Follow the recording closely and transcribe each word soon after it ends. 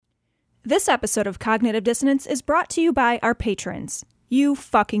This episode of Cognitive Dissonance is brought to you by our patrons. You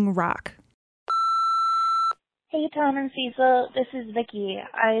fucking rock. Hey, Tom and Cecil. This is Vicky.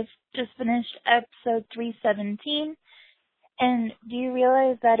 I've just finished episode 317. And do you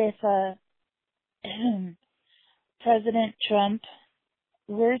realize that if President Trump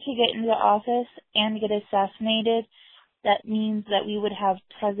were to get into office and get assassinated, that means that we would have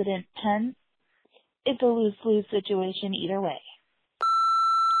President Pence? It's a lose-lose situation either way.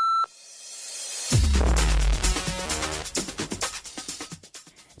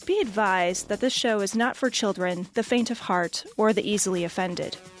 Be advised that this show is not for children, the faint of heart, or the easily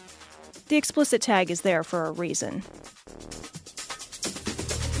offended. The explicit tag is there for a reason.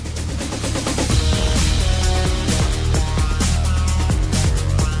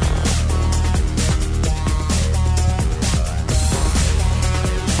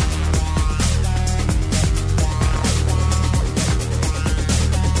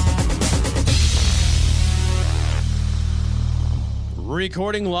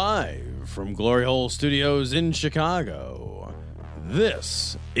 Recording live from Glory Hole Studios in Chicago.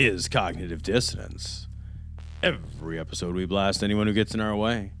 This is Cognitive Dissonance. Every episode we blast anyone who gets in our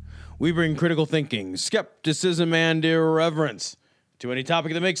way. We bring critical thinking, skepticism, and irreverence to any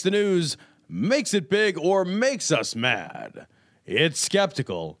topic that makes the news, makes it big, or makes us mad. It's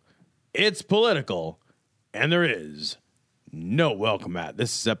skeptical, it's political, and there is no welcome mat.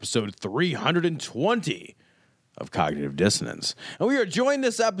 This is episode 320 of Cognitive Dissonance. And we are joined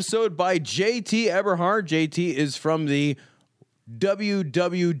this episode by JT Eberhard. JT is from the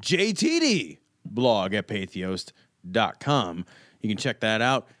WWJTD blog at Patheos.com. You can check that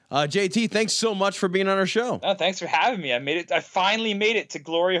out. JT, thanks so much for being on our show. Oh, thanks for having me. I finally made it to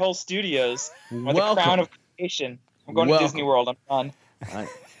Glory Hole Studios. On the crown of creation. I'm going to Disney World. I'm done.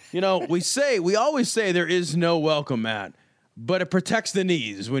 We always say there is no welcome mat, but it protects the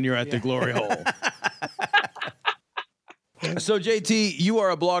knees when you're at the Glory Hole. So, JT, you are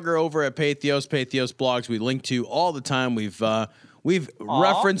a blogger over at Patheos blogs. We link to all the time. We've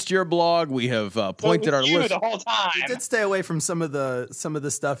referenced your blog. We have pointed our list the whole time. You did stay away from some of the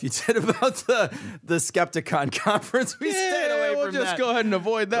stuff you did about the Skepticon conference. We stayed away from that. We'll just go ahead and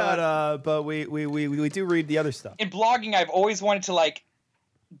avoid that. But we do read the other stuff. In blogging, I've always wanted to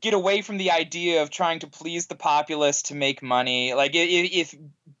get away from the idea of trying to please the populace to make money. If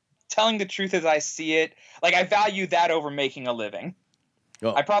telling the truth as I see it, I value that over making a living.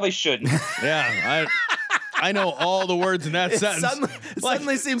 Oh. I probably shouldn't. Yeah, I know all the words in that sentence.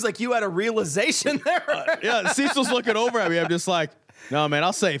 Suddenly seems like you had a realization there. Cecil's looking over at me. I'm just like, no, man,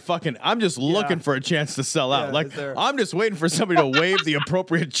 I'll say I'm just looking for a chance to sell out. I'm just waiting for somebody to wave the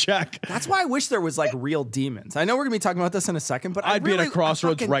appropriate check. That's why I wish there was real demons. I know we're going to be talking about this in a second, but I'd be at a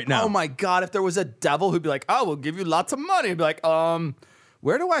crossroads right now. Oh my God, if there was a devil who'd be like, oh, we'll give you lots of money. I'd be like,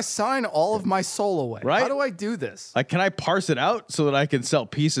 where do I sign all of my soul away? Right? How do I do this? Can I parse it out so that I can sell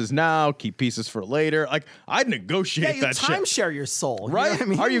pieces now, keep pieces for later? I'd negotiate that shit. Timeshare your soul. Right? You know what I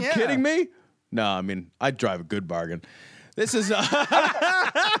mean? Are you kidding me? No, I'd drive a good bargain. This is the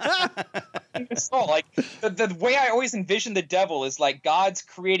way I always envision the devil is God's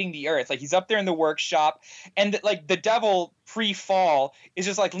creating the earth. He's up there in the workshop, and the devil pre-fall is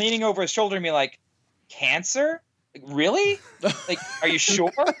just leaning over his shoulder and being like, cancer? Really? Are you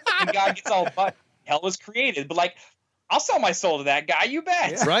sure? And God gets all but hell was created. But I'll sell my soul to that guy, you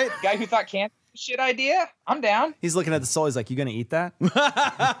bet. Yeah. Right? Guy who thought cancer was a shit idea. I'm down. He's looking at the soul, he's like, you gonna eat that?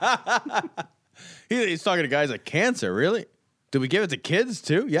 He's talking to guys like cancer, really? Did we give it to kids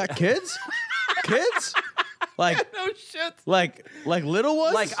too? Yeah, kids? Kids? No shit. Like little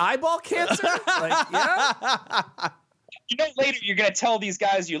ones? Like eyeball cancer? Yeah. Later you're going to tell these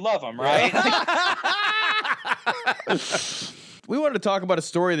guys you love them, right? We wanted to talk about a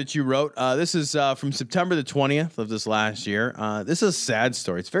story that you wrote. This is from September the 20th of this last year. This is a sad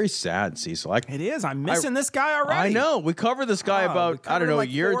story. It's very sad, Cecil. It is. I'm missing this guy already. I know. We covered this guy about, a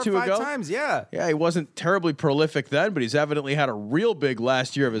year or two ago. 4 or 5 times, yeah. Yeah, he wasn't terribly prolific then, but he's evidently had a real big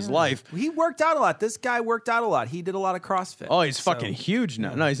last year of his life. He worked out a lot. This guy worked out a lot. He did a lot of CrossFit. Oh, he's fucking huge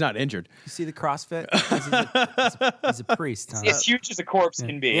now. No, he's not injured. You see the CrossFit? He's a priest. Huh? As huge as a corpse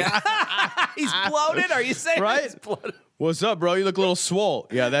can be. Yeah. He's bloated? Are you saying right? He's bloated? What's up, bro? You look a little swole.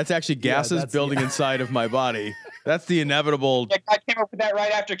 Yeah, that's actually gases building inside of my body. That's the inevitable. Yeah, I came up with that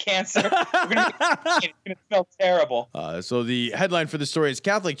right after cancer. It's going to smell terrible. So the headline for the story is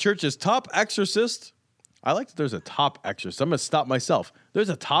Catholic Church's top exorcist. I like that there's a top exorcist. I'm going to stop myself. There's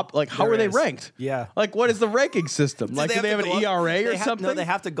a top. Like, how There are they is. ranked? Yeah. Like, what is the ranking system? Like, do they have an ERA or something? No, they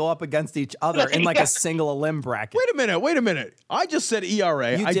have to go up against each other in like a single limb bracket. Wait a minute. I just said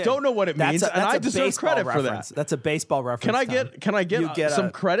ERA. You I did. don't know what it means, and I deserve baseball credit for reference. that. That's a baseball reference. Can I You get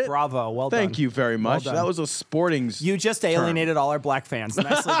some credit? Bravo. Well done. Thank you very much. Well done. That was a sporting. You just alienated all our black fans.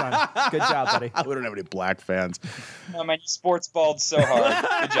 Nicely done. Good job, buddy. We don't have any black fans. Oh man, you sports balled so hard.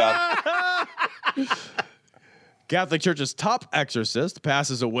 Good job. Catholic Church's top exorcist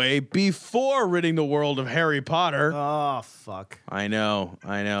passes away before ridding the world of Harry Potter. Oh, fuck. I know.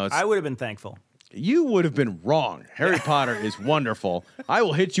 I would have been thankful. You would have been wrong. Harry Potter is wonderful. I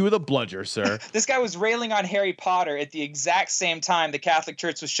will hit you with a bludger, sir. This guy was railing on Harry Potter at the exact same time the Catholic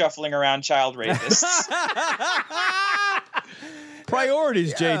Church was shuffling around child rapists.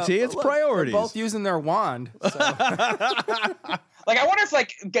 Priorities, JT. It's Look, priorities. They're both using their wand. So. Like, I wonder if,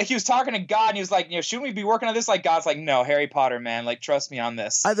 like, he was talking to God and he was like, shouldn't we be working on this? Like, God's like, no, Harry Potter, man. Like, trust me on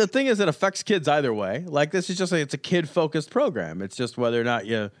this. The thing is, it affects kids either way. Like, this is just like, it's a kid-focused program. It's just whether or not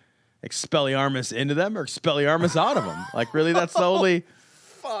you Expelliarmus into them or Expelliarmus out of them. Like, really, that's the only...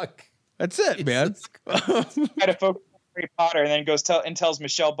 Fuck. That's it, man. Try to focus on Harry Potter and then goes tells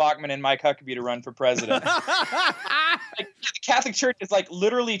Michelle Bachmann and Mike Huckabee to run for president. Like, the Catholic Church is like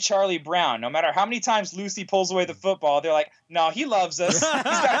literally Charlie Brown. No matter how many times Lucy pulls away the football, they're like, no, he loves us.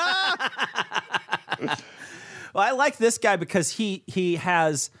 Well, I like this guy because he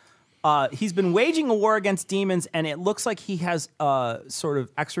has he's been waging a war against demons, and it looks like he has sort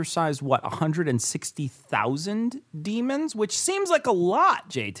of exorcised 160,000 demons, which seems like a lot,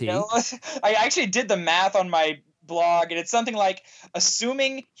 JT. I actually did the math on my blog, and it's something like,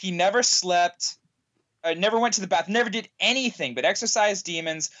 assuming he never slept, never went to the bath, never did anything but exorcise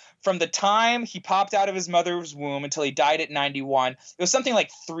demons from the time he popped out of his mother's womb until he died at 91. It was something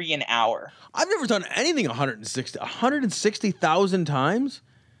like 3 an hour. I've never done anything 160,000 times?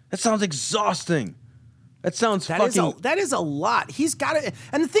 That sounds exhausting. That sounds That is a lot. He's got it.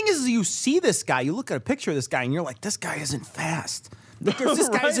 And the thing is, you see this guy, you look at a picture of this guy, and you're like, this guy isn't fast. Because this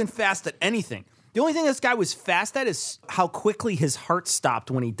guy Right? isn't fast at anything. The only thing this guy was fast at is how quickly his heart stopped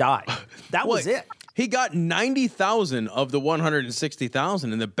when he died. That was it. He got 90,000 of the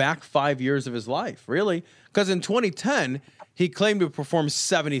 160,000 in the back 5 years of his life, really. Because in 2010, he claimed to perform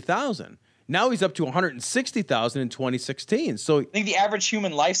 70,000. Now he's up to 160,000 in 2016. So I think the average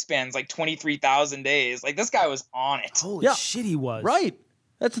human lifespan is like 23,000 days. Like, this guy was on it. Holy shit, he was. right.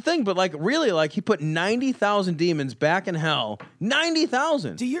 That's the thing. But like, really, like, he put 90,000 demons back in hell.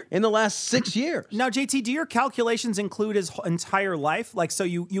 90,000 in the last 6 years. Now, JT, do your calculations include his entire life? Like, so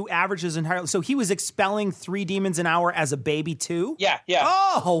you average his entire... So he was expelling 3 demons an hour as a baby, too? Yeah.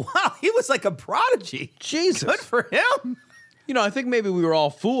 Oh, wow. He was like a prodigy. Jesus. Good for him. I think maybe we were all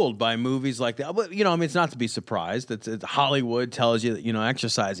fooled by movies like that. But, it's not to be surprised. It's Hollywood tells you that,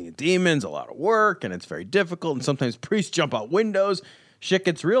 exercising a demon's a lot of work and it's very difficult. And sometimes priests jump out windows. Shit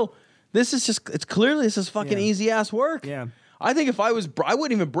gets real. This is fucking easy ass work. Yeah. I think if I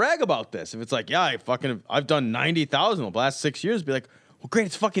wouldn't even brag about this. If it's like, yeah, I've done 90,000 the last 6 years, be like, well, great,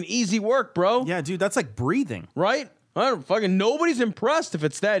 it's fucking easy work, bro. Yeah, dude, that's like breathing. Right? Nobody's impressed if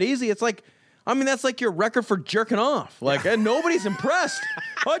it's that easy. It's like, that's like your record for jerking off. Like, and nobody's impressed.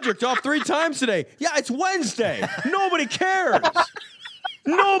 I jerked off 3 times today. Yeah, it's Wednesday. Nobody cares.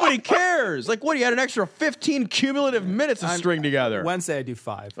 Nobody cares. Like, what? You had an extra 15 cumulative minutes to string together. Wednesday, I do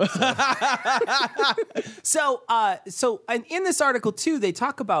 5. So, and in this article, too, they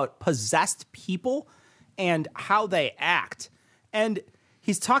talk about possessed people and how they act. And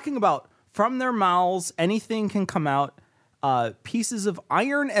he's talking about from their mouths, anything can come out. Pieces of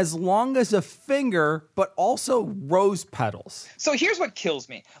iron as long as a finger, but also rose petals. So here's what kills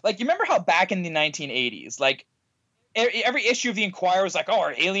me. Like, you remember how back in the 1980s, like, every issue of the Inquirer was like, oh,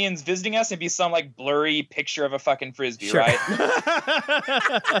 are aliens visiting us? It'd be some, like, blurry picture of a fucking Frisbee, Sure. right?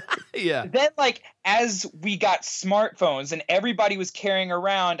 Yeah. Then, like, as we got smartphones and everybody was carrying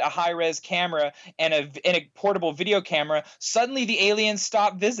around a high-res camera and a portable video camera, suddenly the aliens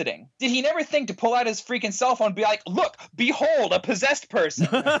stopped visiting. Did he never think to pull out his freaking cell phone and be like, look, behold, a possessed person?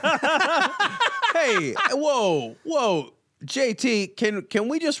 Hey, whoa. JT, can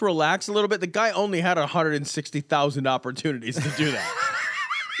we just relax a little bit? The guy only had 160,000 opportunities to do that.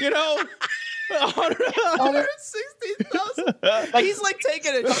 160,000. He's like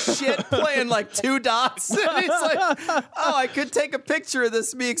taking a shit playing like 2 dots. And he's like, oh, I could take a picture of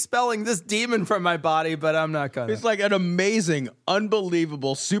this, me expelling this demon from my body, but I'm not gonna. It's like an amazing,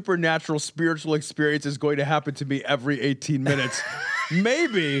 unbelievable, supernatural, spiritual experience is going to happen to me every 18 minutes.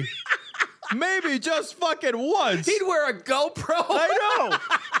 Maybe just fucking once. He'd wear a GoPro. I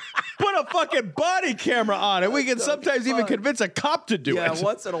know. Put a fucking body camera on it. We can sometimes even convince a cop to do it.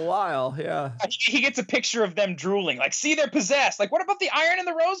 once in a while. Yeah. He gets a picture of them drooling. Like, see, they're possessed. Like, what about the iron and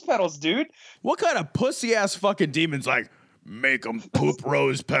the rose petals, dude? What kind of pussy ass fucking demons like make them poop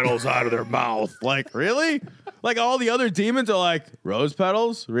rose petals out of their mouth? Like, really? Like all the other demons are like, rose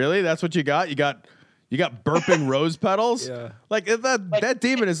petals? Really? That's what you got? You got burping rose petals? Yeah. Like that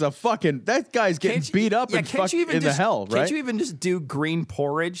demon is a fucking, that guy's getting beat up and fucked in the hell, right? Can't you even just do green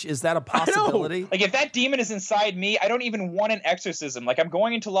porridge? Is that a possibility? Like, if that demon is inside me, I don't even want an exorcism. Like, I'm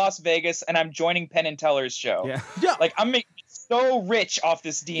going into Las Vegas and I'm joining Penn and Teller's show. Yeah. Like, I'm making so rich off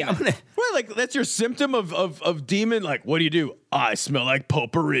this demon. Right, like that's your symptom of demon. Like, what do? I smell like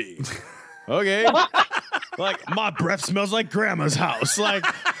potpourri. Okay. Like, my breath smells like grandma's house. Like,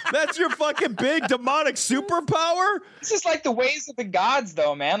 that's your fucking big demonic superpower? This is like the ways of the gods,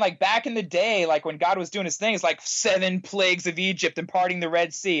 though, man. Like, back in the day, like, when God was doing his thing, it's like 7 plagues of Egypt and parting the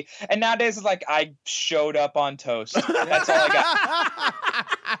Red Sea. And nowadays, it's like, I showed up on toast. That's all I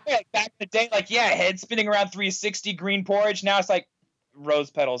got. Like, back in the day, like, yeah, head spinning around 360, green porridge. Now it's like, rose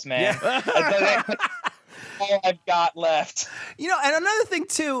petals, man. All I've got left. You know, and another thing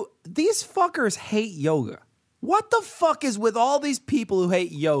too, these fuckers hate yoga. What the fuck is with all these people who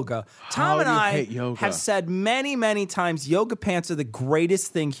hate yoga? Tom and I have said many, many times yoga pants are the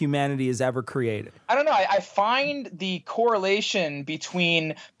greatest thing humanity has ever created. I don't know. I find the correlation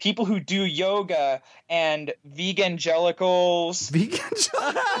between people who do yoga and vegangelicals.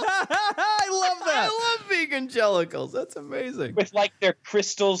 I love that. I love vegangelicals. That's amazing. With like their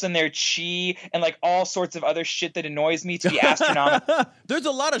crystals and their chi and like all sorts of other shit that annoys me to be astronomical. There's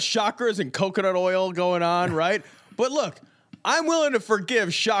a lot of chakras and coconut oil going on, right? But look, I'm willing to forgive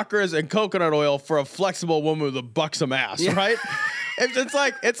chakras and coconut oil for a flexible woman with a buxom ass, right? It's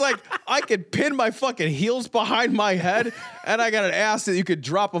like I could pin my fucking heels behind my head and I got an ass that you could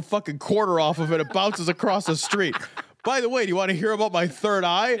drop a fucking quarter off of and it bounces across the street. By the way, do you want to hear about my third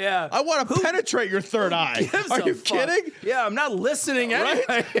eye? Yeah. I want to penetrate your third eye. Are you kidding? Yeah, I'm not listening anyway.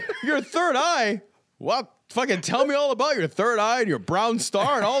 Right? Your third eye? Well, fucking tell me all about your third eye and your brown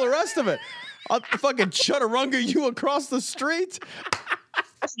star and all the rest of it. I'll fucking chaturanga you across the street.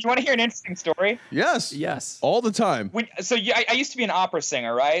 You want to hear an interesting story? Yes. Yes. All the time. I used to be an opera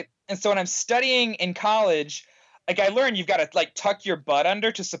singer, right? And so when I'm studying in college, like I learned you've got to like tuck your butt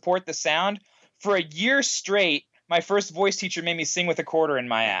under to support the sound. For a year straight, my first voice teacher made me sing with a quarter in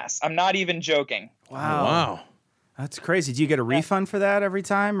my ass. I'm not even joking. Wow. Wow. That's crazy. Do you get a refund for that every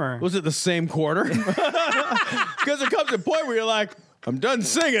time, or was it the same quarter? Because it comes to a point where you're like, I'm done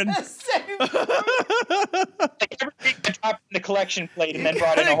singing. Like every week I dropped in the collection plate and then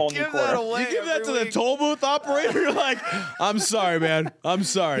brought in a whole new quarter. You give that to the toll booth operator. You're like, I'm sorry, man. I'm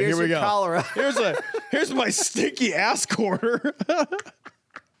sorry. Here's Here we your go. cholera. Here's my stinky ass quarter.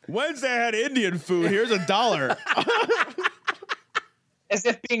 Wednesday I had Indian food. Here's $1. As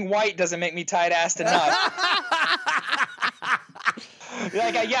if being white doesn't make me tight-assed enough.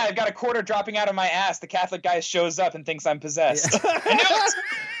 Like, I've got a quarter dropping out of my ass. The Catholic guy shows up and thinks I'm possessed.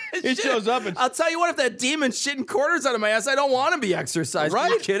 He shows up and... I'll tell you what, if that demon's shitting quarters out of my ass, I don't want to be exercised.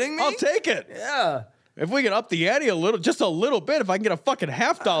 Right? Are you kidding me? I'll take it. Yeah. If we can up the ante a little, just a little bit, if I can get a fucking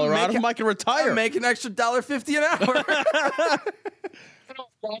 $50 out of him, I can retire. I'll make an extra $1.50 an hour. I don't know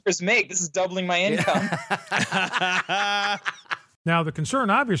what dollars make. This is doubling my income. Now, the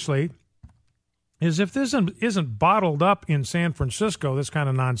concern, obviously, is if this isn't bottled up in San Francisco, this kind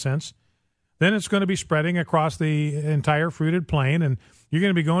of nonsense, then it's going to be spreading across the entire fruited plain, and you're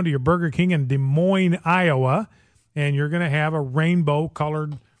going to be going to your Burger King in Des Moines, Iowa, and you're going to have a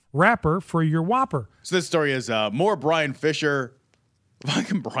rainbow-colored wrapper for your Whopper. So this story is more Brian Fisher.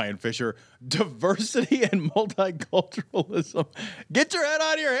 Fucking Brian Fisher. Diversity and multiculturalism. Get your head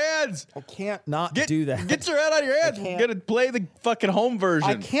out of your hands. I can't not do that. Get your head out of your hands. We're going to play the fucking home version.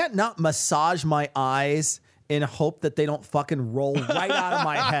 I can't not massage my eyes in hope that they don't fucking roll right out of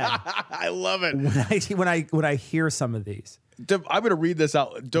my head. I love it. When I hear some of these. I'm going to read this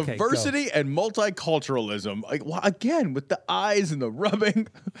out. Diversity and multiculturalism, like, well, again, with the eyes and the rubbing,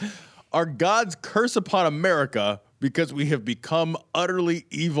 are God's curse upon America because we have become utterly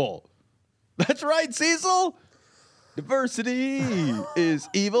evil. That's right, Cecil. Diversity is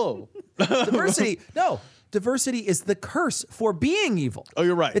evil. Diversity is the curse for being evil. Oh,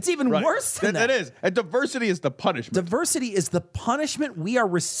 you're right. It's even worse than that. It is. And diversity is the punishment. Diversity is the punishment we are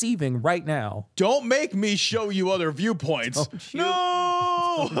receiving right now. Don't make me show you other viewpoints.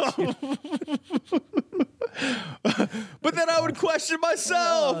 No! But then I would question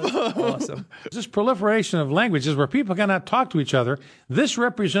myself. Awesome. This proliferation of languages where people cannot talk to each other, this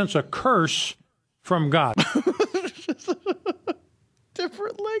represents a curse from God.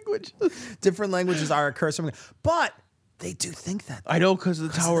 Different languages. Different languages are a curse from God. But they do think that. I know, because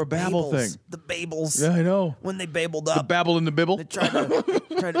of the Tower of Babel thing. The Babels. Yeah, I know. When they babbled The up. Babel and the Bibble. They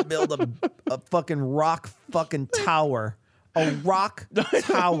tried to build a fucking rock fucking tower. A rock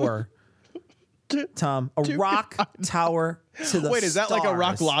tower. Tom, a rock tower to the Wait, is that like a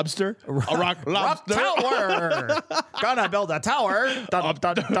rock stars. lobster? A rock Rock lobster? tower. Gonna build a tower. Dun,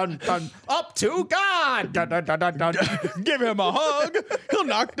 dun, dun, dun, up to God. Dun, dun, dun, dun, dun. Give him a hug. He'll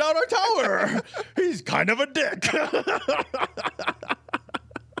knock down our tower. He's kind of a dick.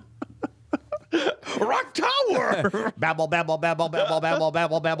 Rock tower. Babble, babble, babble, babble, babble,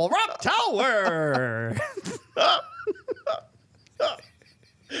 babble, babble. Rock tower.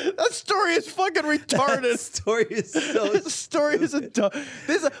 That story is fucking retarded. That story is so. This story is a dumb.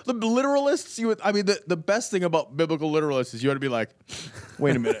 The literalists. The best thing about biblical literalists is you ought to be like,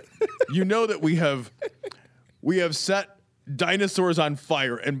 wait a minute. You know that we have set dinosaurs on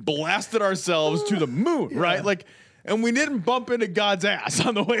fire and blasted ourselves to the moon, right? Like, and we didn't bump into God's ass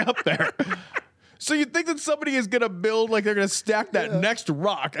on the way up there. So you think that somebody is going to build, like they're going to stack that next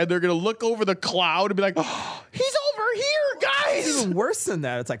rock and they're going to look over the cloud and be like, oh, he's over here, guys. It's even worse than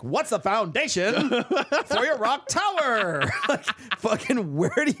that. It's like, what's the foundation for your rock tower? Like, fucking,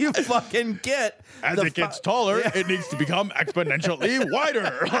 where do you fucking get? As it gets taller, it needs to become exponentially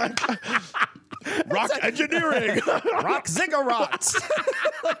wider. Rock engineering. Rock ziggurat.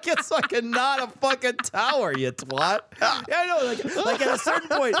 Like, it's fucking not a fucking tower, you twat. Yeah, I know. Like at a certain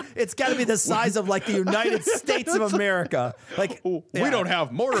point, it's got to be the size of like the United States of America. Like, We don't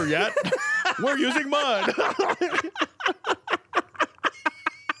have mortar yet. We're using mud.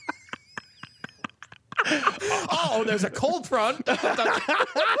 Oh, there's a cold front.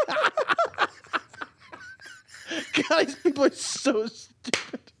 Guys, people are so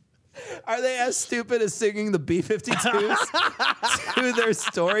stupid. Are they as stupid as singing the B-52s to their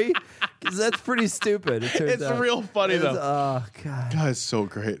story? Because that's pretty stupid. It turns It's out. real funny, though. Oh, God. God, it's so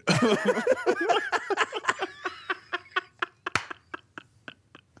great.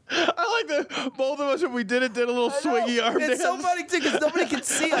 I like that both of us, when we did a little swingy arm dance. It's so funny, too, because nobody can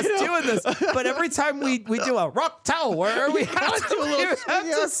see us doing this. But every time we do a rock tower, we have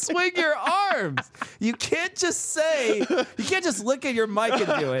to swing your arms. You can't just look at your mic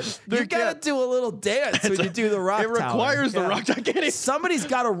and do it. You got to do a little dance when you do the rock tower. It requires the rock tower. Somebody's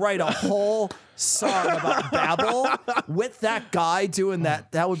got to write a whole song about Babel with that guy doing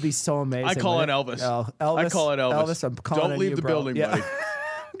that. That would be so amazing. I call it Elvis. Oh, Elvis. I call it Elvis. Elvis, I'm calling Don't on leave you, the bro. building, buddy.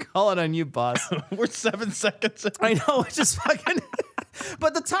 Calling on you, boss. We're 7 seconds in. I know, it's just fucking.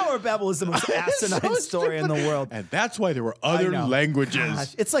 But the Tower of Babel is the most asinine story in the world. And that's why there were other languages.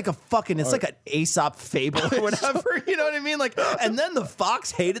 Gosh, it's like it's like an Aesop fable or whatever. You know what I mean? Like, and then the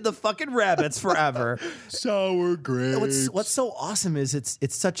fox hated the fucking rabbits forever. Sour grapes. What's so awesome is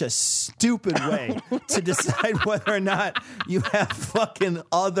it's such a stupid way to decide whether or not you have fucking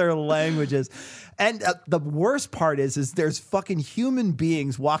other languages. And the worst part is there's fucking human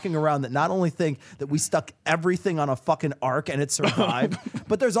beings walking around that not only think that we stuck everything on a fucking ark and it survived,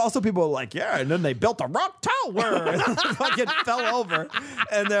 but there's also people who are like, yeah, and then they built a rock tower and fucking fell over.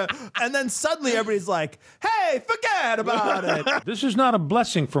 And then suddenly everybody's like, hey, forget about it. This is not a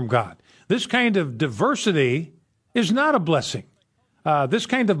blessing from God. This kind of diversity is not a blessing. This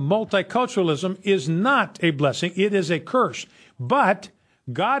kind of multiculturalism is not a blessing. It is a curse. But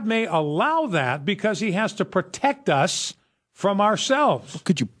God may allow that because he has to protect us from ourselves.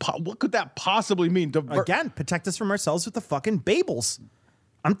 What could that possibly mean? Again, protect us from ourselves with the fucking Babels.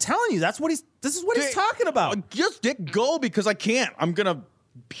 I'm telling you, this is what he's talking about. Just go, because I can't. I'm going to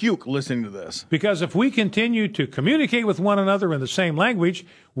puke listening to this. Because if we continue to communicate with one another in the same language,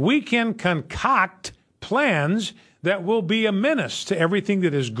 we can concoct plans that will be a menace to everything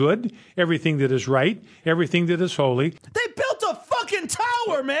that is good, everything that is right, everything that is holy. They built a fucking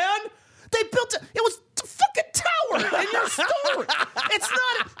tower, man. It was a fucking tower in your story. It's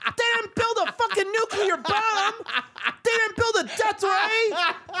not, they didn't build a fucking nuclear bomb. They didn't build a death ray.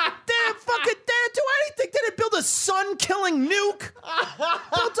 They didn't do anything. They didn't build a sun-killing nuke.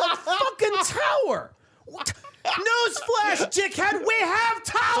 Built a fucking tower. What? Newsflash, dickhead, we have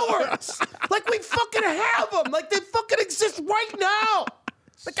towers. Like, we fucking have them. Like, they fucking exist right now.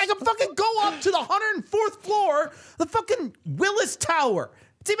 Like, I can fucking go up to the 104th floor, the fucking Willis Tower.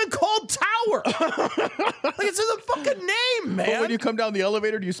 It's even called Tower. Like, it's in the fucking name, man. But when you come down the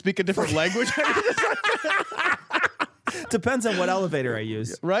elevator, do you speak a different language? Depends on what elevator I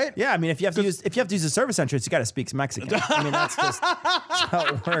use. Right? Yeah, I mean, if you have to use the service entrance, you got to speak Mexican. I mean, that's just how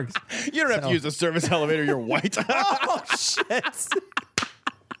it works. You don't have to use the service elevator. You're white. Oh, shit.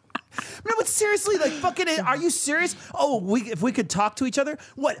 No, but seriously, like, fucking, are you serious? Oh, if we could talk to each other?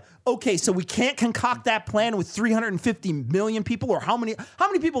 What? Okay, so we can't concoct that plan with 350 million people, or how many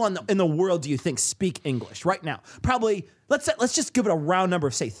people in the world do you think speak English right now? Probably, let's just give it a round number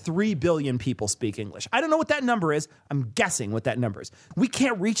of, say, 3 billion people speak English. I don't know what that number is. I'm guessing what that number is. We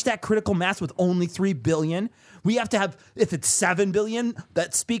can't reach that critical mass with only 3 billion. We have to have, if it's 7 billion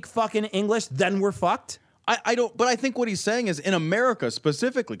that speak fucking English, then we're fucked. I don't, but I think what he's saying is in America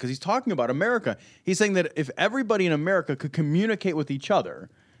specifically, because he's talking about America, he's saying that if everybody in America could communicate with each other,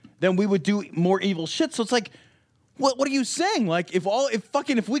 then we would do more evil shit. So it's like, what are you saying? Like, if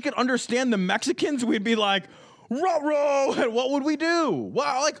we could understand the Mexicans, we'd be like, ruh-roh, and what would we do?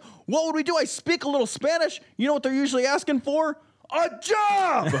 Wow, like, what would we do? I speak a little Spanish. You know what they're usually asking for? A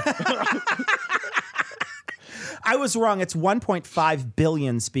job! I was wrong. It's 1.5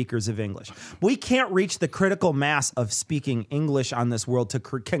 billion speakers of English. We can't reach the critical mass of speaking English on this world to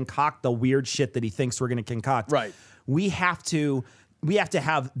concoct the weird shit that he thinks we're going to concoct. Right. We have to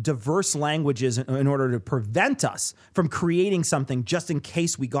have diverse languages in order to prevent us from creating something just in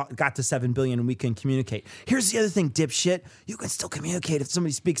case we got to 7 billion and we can communicate. Here's the other thing, dipshit. You can still communicate if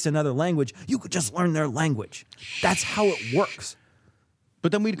somebody speaks another language. You could just learn their language. That's how it works.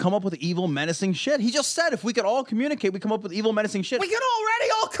 But then we'd come up with evil, menacing shit. He just said if we could all communicate, we come up with evil, menacing shit. We can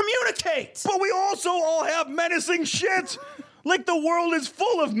already all communicate! But we also all have menacing shit. Like, the world is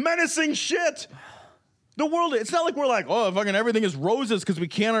full of menacing shit. The world, it's not like we're like, oh, fucking everything is roses because we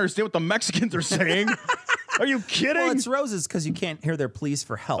can't understand what the Mexicans are saying. Are you kidding? Well, it's roses because you can't hear their pleas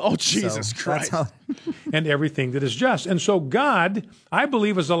for help. Oh, Jesus Christ. And everything that is just. And so God, I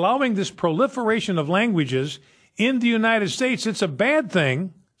believe, is allowing this proliferation of languages in the United States. It's a bad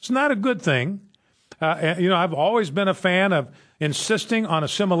thing. It's not a good thing. I've always been a fan of insisting on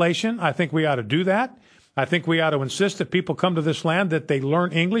assimilation. I think we ought to do that. I think we ought to insist that people come to this land, that they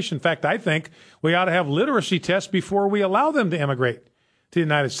learn English. In fact, I think we ought to have literacy tests before we allow them to immigrate to the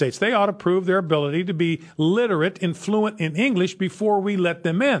United States. They ought to prove their ability to be literate and fluent in English before we let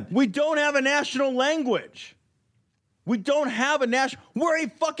them in. We don't have a national language. We don't have a national... We're a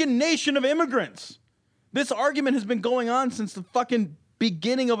fucking nation of immigrants. This argument has been going on since the fucking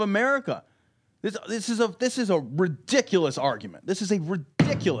beginning of America. This is a ridiculous argument. This is a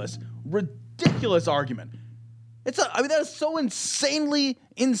ridiculous argument. That is so insanely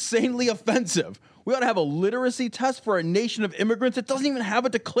offensive. We ought to have a literacy test for a nation of immigrants. It doesn't even have a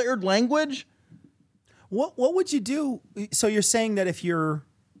declared language. What would you do? So you're saying that if you're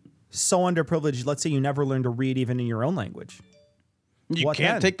so underprivileged, let's say you never learn to read even in your own language. You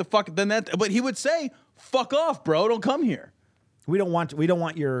can't take the fuck. But he would say, "Fuck off, bro! Don't come here." We don't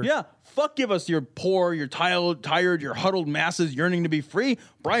want your. Yeah, fuck. Give us your poor, your tired, your huddled masses yearning to be free.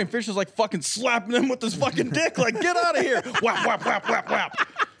 Brian Fisher's like fucking slapping them with his fucking dick. Like, get out of here! Whap whap whap whap whap.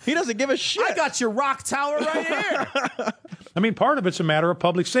 He doesn't give a shit. I got your rock tower right here. I mean, part of it's a matter of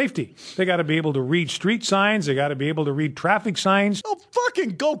public safety. They got to be able to read street signs. They got to be able to read traffic signs. Oh,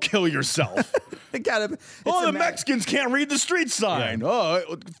 fucking go kill yourself. The Mexicans can't read the street sign. Yeah.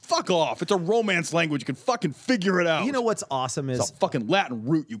 Oh, fuck off. It's a Romance language. You can fucking figure it out. You know what's awesome is... It's a fucking Latin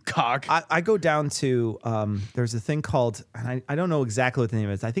root, you cock. I go down to... there's a thing called... And I don't know exactly what the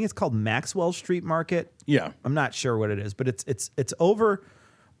name is. I think it's called Maxwell Street Market. Yeah. I'm not sure what it is, but it's over...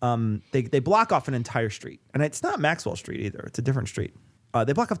 They block off an entire street, and it's not Maxwell Street either. It's a different street.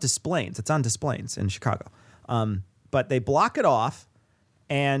 They block off Des Plaines. It's on Des Plaines in Chicago. But they block it off,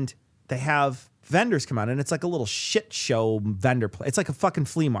 and they have vendors come out, and it's like a little shit show vendor place. It's like a fucking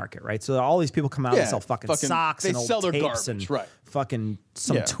flea market, right? So all these people come out and sell fucking socks and old tapes and fucking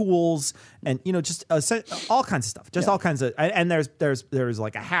some tools and just all kinds of stuff. Just all kinds of and there's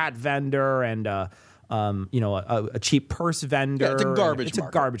like a hat vendor and a cheap purse vendor. Yeah, it's a garbage market. It's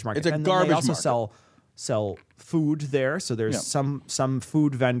a garbage market. It's a garbage they also market. sell food there. So there's some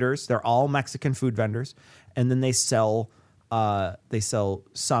food vendors. They're all Mexican food vendors. And then they sell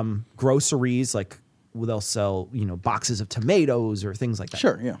some groceries, like they'll sell, boxes of tomatoes or things like that.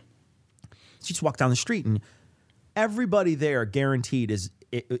 Sure, yeah. So you just walk down the street and everybody there guaranteed is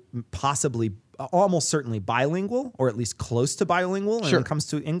possibly almost certainly bilingual, or at least close to bilingual when it comes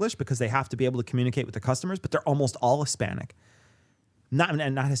to English, because they have to be able to communicate with their customers, but they're almost all Hispanic. Not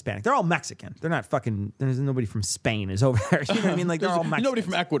Hispanic. They're all Mexican. They're not fucking... There's nobody from Spain is over there. You know what I mean? Like, they're all Mexicans. Nobody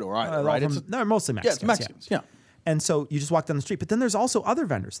from Ecuador either, right? They're mostly Mexicans. Yeah, it's Mexicans, yeah. And so you just walk down the street. But then there's also other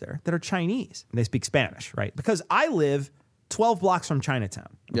vendors there that are Chinese. And they speak Spanish, right? Because I live 12 blocks from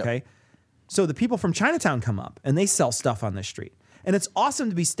Chinatown, okay? Yep. So the people from Chinatown come up, and they sell stuff on this street. And it's awesome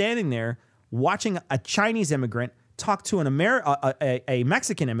to be standing there watching a Chinese immigrant talk to a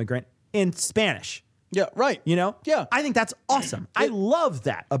Mexican immigrant in Spanish. Yeah, right. You know? Yeah. I think that's awesome. I love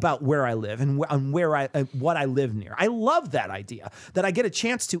that about where I live and what I live near. I love that idea that I get a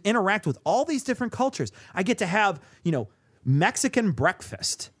chance to interact with all these different cultures. I get to have, Mexican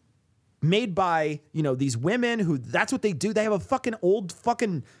breakfast made by, these women who that's what they do. They have a fucking old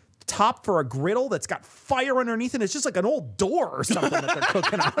fucking top for a griddle that's got fire underneath it. It's just like an old door or something that they're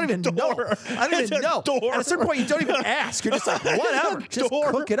cooking. I don't even know. I don't even know. At a certain point, you don't even ask. You're just like, whatever, just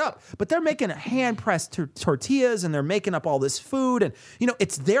cook it up. But they're making hand-pressed tortillas and they're making up all this food. And,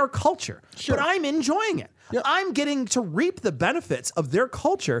 it's their culture. Sure. But I'm enjoying it. Yep. I'm getting to reap the benefits of their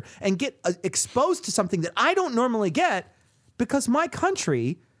culture and get exposed to something that I don't normally get because my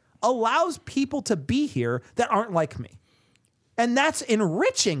country allows people to be here that aren't like me. And that's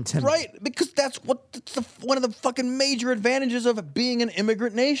enriching to me. Right, because that's one of the fucking major advantages of being an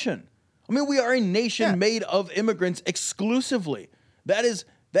immigrant nation. I mean, we are a nation made of immigrants exclusively. That is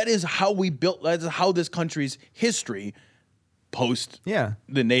how we built, that is how this country's history post the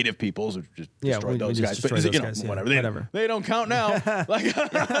native peoples, or just destroyed those guys. Whatever. They don't count now.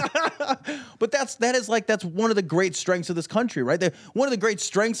 But that's one of the great strengths of this country, right? One of the great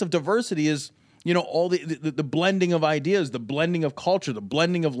strengths of diversity is, all the blending of ideas, the blending of culture, the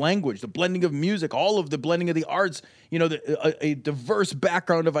blending of language, the blending of music, all of the blending of the arts, a diverse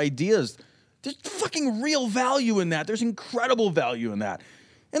background of ideas. There's fucking real value in that. There's incredible value in that.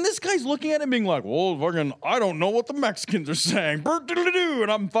 And this guy's looking at it being like, well, fucking, I don't know what the Mexicans are saying.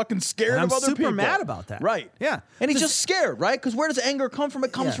 And I'm fucking scared of other people. I'm super mad about that. Right. Yeah. And he's just scared, right? Because where does anger come from?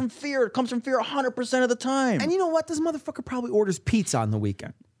 It comes from fear. It comes from fear 100% of the time. And you know what? This motherfucker probably orders pizza on the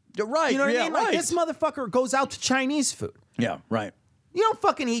weekend. Right. You know what I mean? Like, right. this motherfucker goes out to Chinese food. Yeah, right. You don't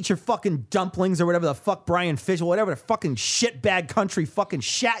fucking eat your fucking dumplings or whatever the fuck Brian Fish or whatever the fucking shitbag country fucking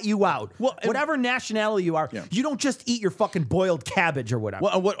shat you out. Well, whatever nationality you are, you don't just eat your fucking boiled cabbage or whatever.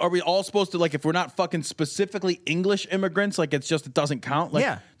 Well, what are we all supposed to, like, if we're not fucking specifically English immigrants, like it doesn't count?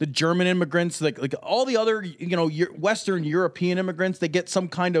 Like the German immigrants, like all the other, Western European immigrants, they get some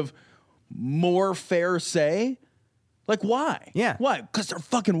kind of more fair say. Like, why? Yeah. Why? Because they're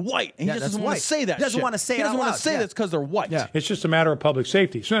fucking white. And he just doesn't want to say that He doesn't want to say it He doesn't out want loud. to say that's because they're white. Yeah. It's just a matter of public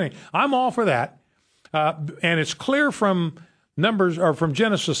safety. So anyway, I'm all for that. And it's clear from Numbers or from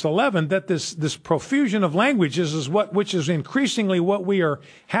Genesis 11 that this profusion of languages is which is increasingly what we are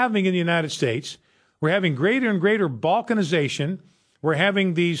having in the United States. We're having greater and greater balkanization. We're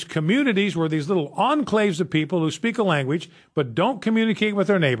having these communities where these little enclaves of people who speak a language but don't communicate with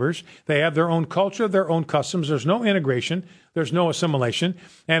their neighbors. They have their own culture, their own customs. There's no integration. There's no assimilation.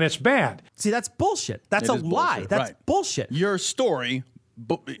 And it's bad. See, that's bullshit. That's a lie. Bullshit, that's right. bullshit. Your story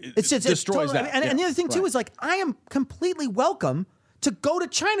destroys that. And the other thing, too, is like, I am completely welcome to go to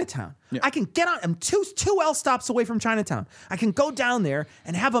Chinatown. Yeah. I can get on. I'm two L stops away from Chinatown. I can go down there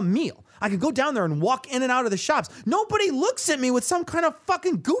and have a meal. I can go down there and walk in and out of the shops. Nobody looks at me with some kind of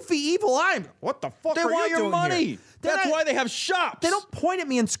fucking goofy evil eye. What the fuck They are want you your doing money. here? That's why they have shops. They don't point at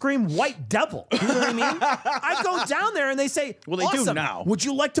me and scream white devil. You know what I mean? I go down there and they say, well, they do awesome. now. Would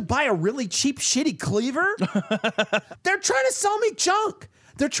you like to buy a really cheap, shitty cleaver? They're trying to sell me junk.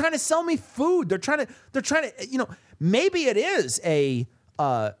 They're trying to sell me food. They're trying to, maybe it is a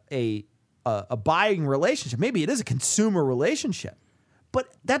buying relationship. Maybe it is a consumer relationship. But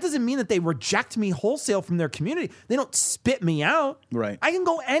that doesn't mean that they reject me wholesale from their community. They don't spit me out. Right. I can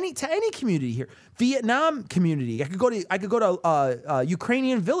go to any community here. Vietnam community. I could go to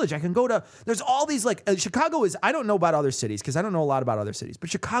Ukrainian village. I can go to. There's all these Chicago is. I don't know about other cities because I don't know a lot about other cities. But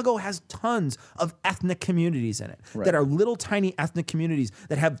Chicago has tons of ethnic communities in it that are little tiny ethnic communities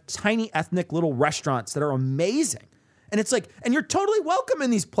that have tiny ethnic little restaurants that are amazing. And it's like, and you're totally welcome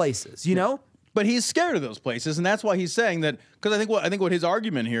in these places. You know. But he's scared of those places, and that's why he's saying that. Because I think what his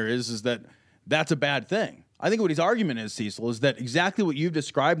argument here is that that's a bad thing. I think what his argument is, Cecil, is that exactly what you've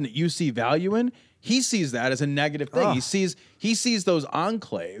described and that you see value in, he sees that as a negative thing. Oh. He sees those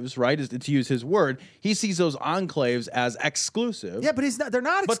enclaves, right? To use his word, he sees those enclaves as exclusive. Yeah, but they're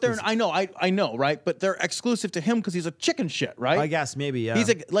not exclusive. But I know, right? But they're exclusive to him because he's a chicken shit, right? I guess maybe, yeah.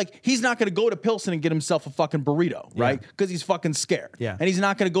 He's not going to go to Pilsen and get himself a fucking burrito, right? Because he's fucking scared. Yeah. And he's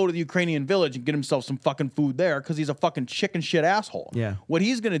not going to go to the Ukrainian village and get himself some fucking food there because he's a fucking chicken shit asshole. Yeah. What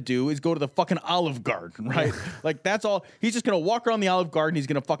he's going to do is go to the fucking Olive Garden, right? Like, that's all. He's just going to walk around the Olive Garden. He's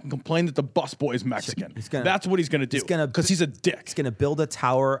going to fucking complain that the busboy is Mexican. That's what he's going to do. Because he's a dick. He's going to build a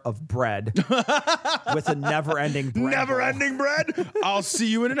tower of bread with a never-ending bread. Never-ending bread? I'll see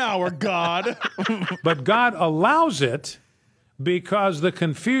you in an hour, God. But God allows it because the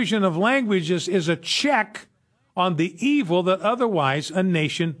confusion of languages is a check on the evil that otherwise a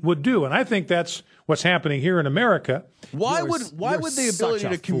nation would do. And I think that's what's happening here in America. Why You're would the such ability a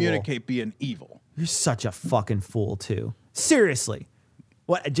to fool. communicate be an evil? You're such a fucking fool, too. Seriously.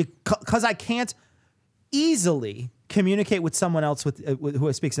 What? Because I can't easily communicate with someone else with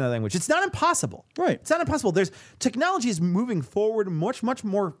who speaks another language. It's not impossible. Right. It's not impossible. Technology is moving forward much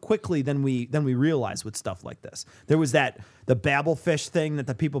more quickly than we realize with stuff like this. There was the Babelfish thing that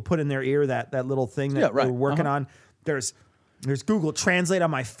the people put in their ear, that little thing that we're working on. There's Google Translate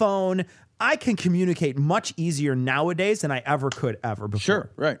on my phone. I can communicate much easier nowadays than I ever could before. Sure,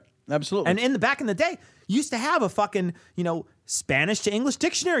 right. Absolutely. And back in the day, you used to have a fucking, Spanish to English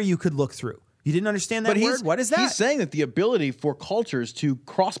dictionary you could look through. You didn't understand that word? What is that? He's saying that the ability for cultures to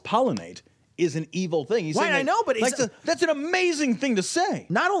cross-pollinate is an evil thing. He's saying I know, but that's an amazing thing to say.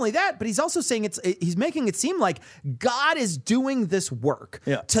 Not only that, but he's also saying he's making it seem like God is doing this work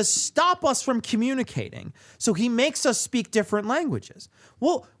to stop us from communicating. So he makes us speak different languages.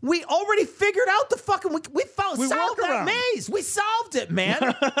 Well, we already figured out the fucking we solved that maze. We solved it,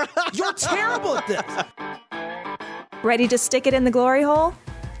 man. You're terrible at this. Ready to stick it in the glory hole?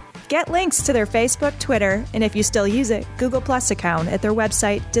 Get links to their Facebook, Twitter, and if you still use it, Google Plus account at their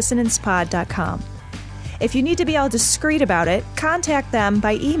website, dissonancepod.com. If you need to be all discreet about it, contact them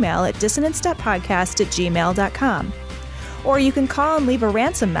by email at dissonance.podcast@gmail.com. Or you can call and leave a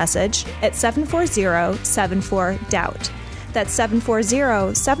ransom message at 740-74-DOUBT. That's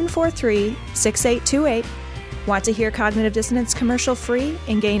 740-743-6828. Want to hear Cognitive Dissonance commercial free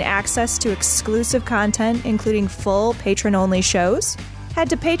and gain access to exclusive content, including full patron-only shows? Head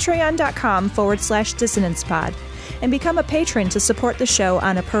to patreon.com/dissonancepod and become a patron to support the show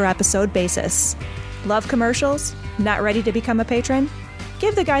on a per-episode basis. Love commercials? Not ready to become a patron?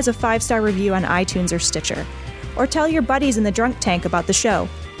 Give the guys a 5-star review on iTunes or Stitcher. Or tell your buddies in the drunk tank about the show.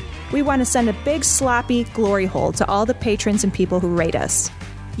 We want to send a big sloppy glory hole to all the patrons and people who rate us.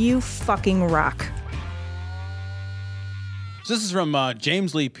 You fucking rock. So this is from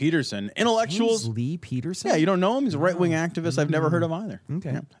James Lee Peterson. Intellectuals. James Lee Peterson? Yeah, you don't know him? He's a right-wing activist I've never heard of either.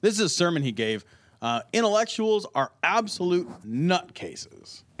 Okay. Yeah. This is a sermon he gave. Intellectuals are absolute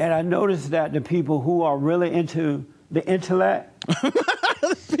nutcases. And I noticed that the people who are really into the intellect.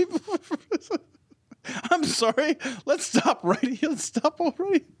 I'm sorry. Let's stop right here. Let's stop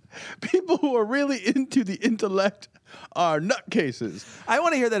already. People who are really into the intellect are nutcases. I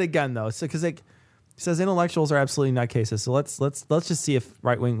want to hear that again, though, because it says intellectuals are absolutely nutcases. So let's just see if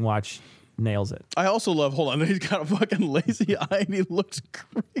Right Wing Watch nails it. I also love. Hold on, he's got a fucking lazy eye and he looks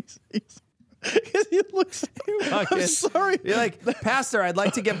crazy. He looks. I'm sorry. You're like, Pastor, I'd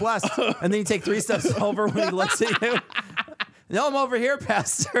like to get blessed, and then you take 3 steps over when he looks at you. No, I'm over here,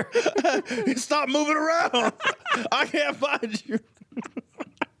 Pastor. Stop moving around. I can't find you.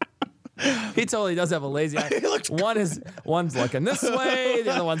 He totally does have a lazy eye. One's looking this way,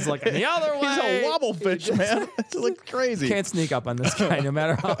 the other one's looking the other way. He's a wobblefish, man. It looks crazy. Can't sneak up on this guy no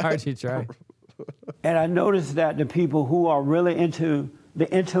matter how hard you try. And I noticed that the people who are really into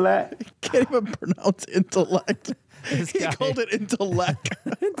the intellect. Can't even pronounce intellect. He called it intellect.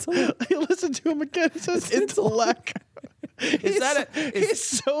 You listen to him again. He says intellect. He's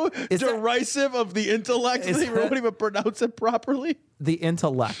so derisive of the intellect that he won't even pronounce it properly. The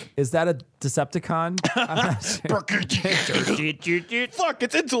intellect. Is that a Decepticon? Fuck,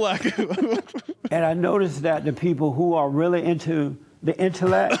 it's intellect. And I noticed that the people who are really into the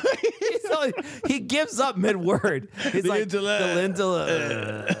intellect. He gives up mid-word. He's like, intellect. The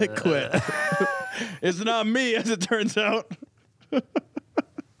intellect. Quit. It's not me, as it turns out.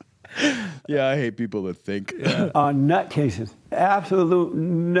 Yeah, I hate people that think. Are nutcases. Absolute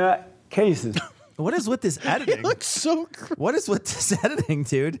nutcases. What is with this editing? It looks so crazy. What is with this editing,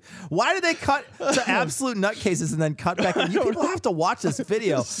 dude? Why did they cut to absolute nutcases and then cut back? You people have to watch this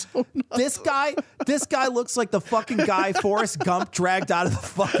video. So this guy looks like the fucking guy Forrest Gump dragged out of the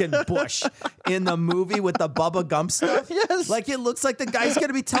fucking bush in the movie with the Bubba Gump stuff. Yes. Like it looks like the guy's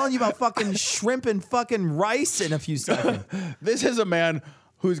gonna be telling you about fucking shrimp and fucking rice in a few seconds. This is a man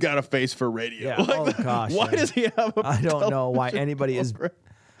who's got a face for radio. Yeah. Oh gosh. Why does he have a I don't know why anybody is. program?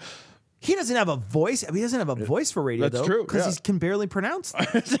 He doesn't have a voice. I mean, he doesn't have a voice for radio, That's though. true, Because yeah. he can barely pronounce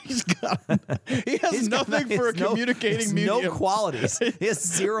it. He has nothing for a communicating medium. No qualities. He has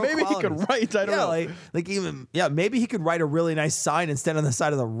zero Maybe qualities. he could write. I don't know. Maybe he could write a really nice sign and stand on the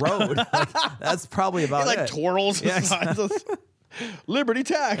side of the road. That's probably about He it. twirls the signs of Liberty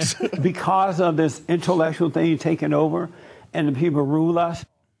Tax. Because of this intellectual thing taking over and the people rule us,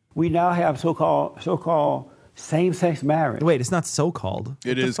 we now have so-called same-sex marriage. Wait, it's not so-called.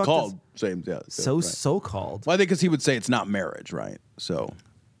 It is called same. Yeah, So-called. Well, I think because he would say it's not marriage, right? So,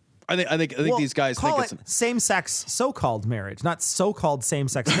 I think these guys call think it same-sex so-called marriage, not so-called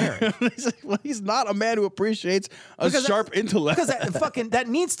same-sex marriage. he's not a man who appreciates a sharp intellect. Because that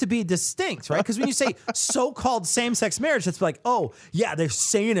needs to be distinct, right? Because when you say so-called same-sex marriage, it's like, oh, yeah, they're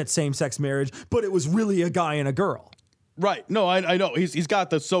saying it's same-sex marriage, but it was really a guy and a girl. Right. No, I know. He's got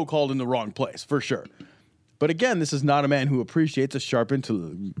the so-called in the wrong place, for sure. But again, this is not a man who appreciates a sharp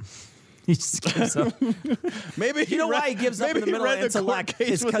intellect. He just gives up. Maybe you know why he gives up in the middle of intellect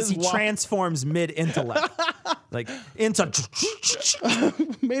is because he transforms mid-intellect. Like, into...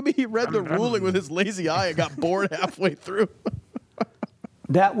 Maybe he read the ruling with his lazy eye and got bored halfway through.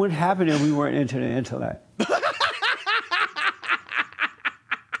 That would happen if we weren't into the intellect.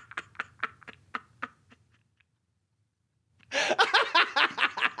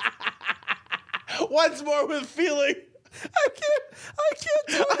 Once more with feeling. I can't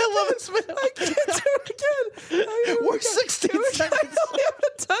do it. I love it, Smith. I can't do it again. We're 16 seconds. I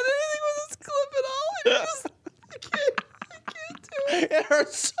haven't done anything with this clip at all. I can't do it. It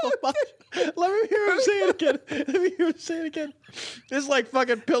hurts so much. Let me hear him say it again. This is like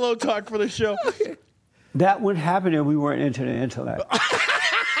fucking pillow talk for the show. Okay. That would happen if we weren't into the intellect.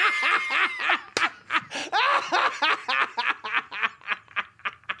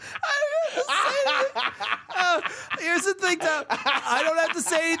 Here's the thing, Tom. I don't have to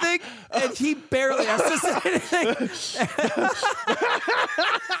say anything, and he barely has to say anything.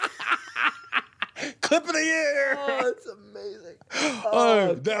 Clip of the year. Oh, it's amazing.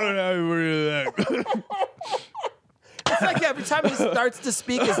 It's like every time he starts to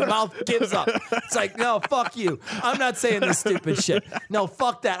speak, his mouth gives up. It's like, no, fuck you. I'm not saying this stupid shit. No,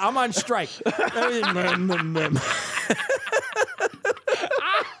 fuck that. I'm on strike.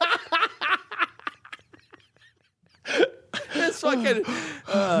 It's fucking,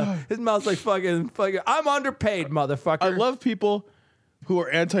 his mouth's like fucking, I'm underpaid, motherfucker. I love people who are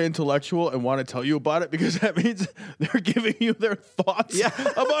anti-intellectual and want to tell you about it because that means they're giving you their thoughts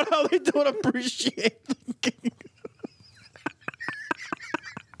about how they don't appreciate thinking.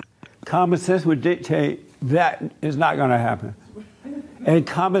 Common sense would dictate that is not going to happen. And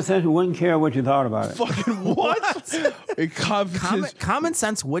common sense wouldn't care what you thought about it. Fucking what? Common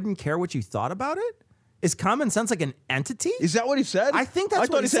sense wouldn't care what you thought about it? Is common sense like an entity? Is that what he said? I think that's I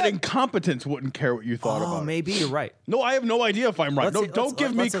thought what he said. said. Incompetence wouldn't care what you thought about it. Oh, maybe you're right. No, I have no idea if I'm right. Don't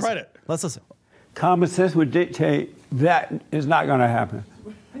give me credit. Let's listen. Common sense would dictate that is not going to happen.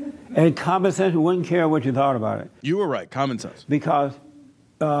 And common sense wouldn't care what you thought about it. You were right. Common sense. Because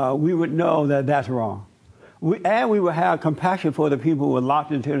we would know that that's wrong. We would have compassion for the people who are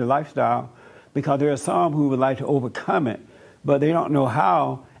locked into the lifestyle because there are some who would like to overcome it, but they don't know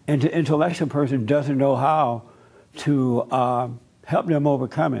how, and the intellectual person doesn't know how to help them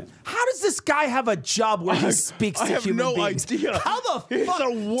overcome it. How does this guy have a job where he speaks to human beings? I have no idea. How the fuck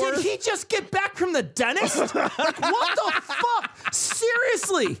did he just get back from the dentist? Like, what the fuck?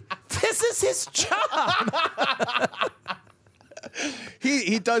 Seriously, this is his job.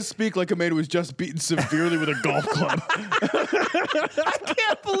 He does speak like a man who was just beaten severely with a golf club. I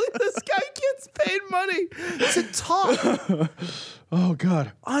can't believe this guy gets paid money to talk. Oh,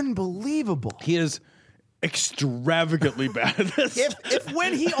 God. Unbelievable. He is extravagantly bad at this. If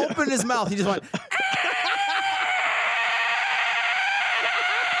when he opened his mouth, he just went...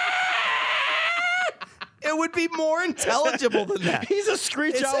 It would be more intelligible than that. He's a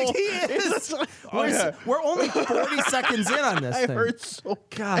screech It's owl. like he is. Yeah. We're only 40 seconds in on this I thing. heard so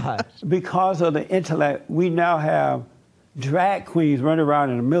God. Because of the intellect, we now have drag queens running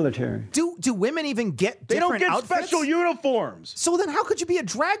around in the military. Do women even get They don't different get outfits? special uniforms. So then how could you be a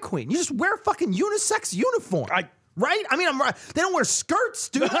drag queen? You just wear a fucking unisex uniform. Right? I mean, they don't wear skirts,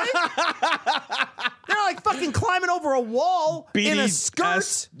 do they? They're like fucking climbing over a wall in a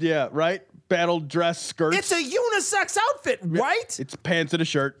skirt. Yeah, right? Battle dress skirts. It's a unisex outfit, right? It's pants and a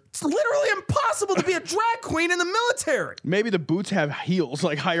shirt. It's literally impossible to be a drag queen in the military. Maybe the boots have heels,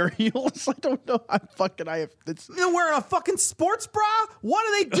 like higher heels. I don't know. They're wearing a fucking sports bra? What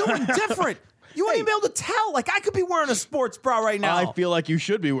are they doing different? You wouldn't even be able to tell. Like, I could be wearing a sports bra right now. I feel like you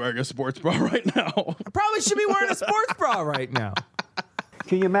should be wearing a sports bra right now. I probably should be wearing a sports bra right now.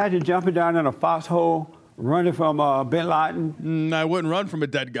 Can you imagine jumping down in a foxhole, running from Bin Laden? I wouldn't run from a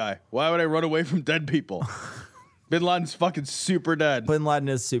dead guy. Why would I run away from dead people? Bin Laden's fucking super dead. Bin Laden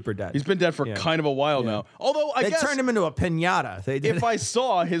is super dead. He's been dead for kind of a while now. Although I They guess turned him into a pinata. They did. if I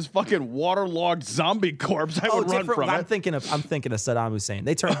saw his fucking waterlogged zombie corpse, I would run from I'm it. thinking of Saddam Hussein.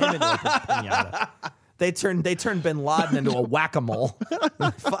 They turned him into a pinata. They turned Bin Laden into a whack-a-mole.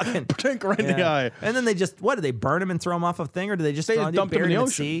 Fucking Tank right in the eye. And then they just did they burn him and throw him off a thing, or did they just dumped him in the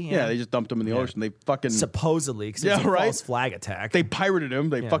ocean? Sea? Yeah, they just dumped him in the ocean. They fucking supposedly because it's a false flag attack. They pirated him.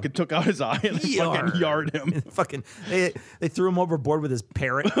 They fucking took out his eye and they fucking yarred him. Fucking they threw him overboard with his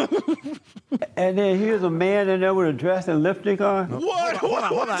parrot. And then here's a man in there with a dress and lipstick on. What?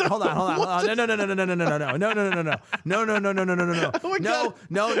 Hold on.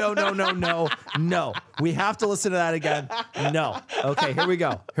 No. No. We have to listen to that again. No. Okay, here we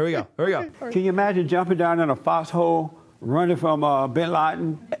go. Can you imagine jumping down in a foxhole, running from Bin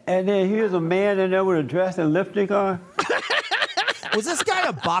Laden? And then here's a man in there with a dress and lipstick on. Was this guy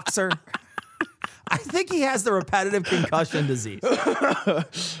a boxer? I think he has the repetitive concussion disease.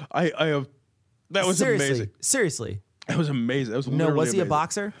 I have. That was amazing. Seriously. That was amazing. That was was he amazing. a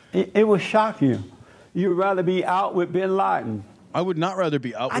boxer? It would shock you. You'd rather be out with Bin Laden. I would not rather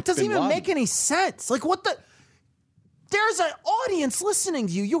be out with That doesn't Bin even Laden. make any sense. Like, what the... There's an audience listening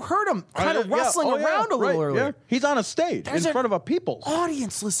to you. You heard him kind of rustling around a little earlier. Yeah. He's on a stage There's in front of a people.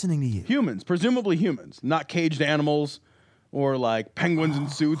 Audience listening to you. Humans, presumably humans, not caged animals or like penguins in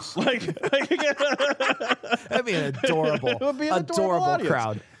suits. That'd be an adorable, It would be an adorable audience.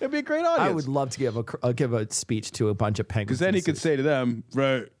 crowd. It'd be a great audience. I would love to give a speech to a bunch of penguins. Because then in he could suits. say to them,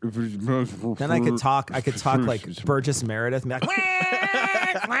 right. Then I could talk like Burgess Meredith and be like,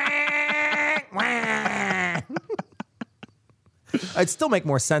 I'd still make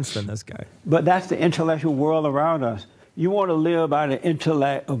more sense than this guy. But that's the intellectual world around us. You want to live by the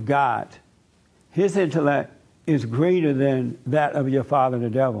intellect of God. His intellect is greater than that of your father, the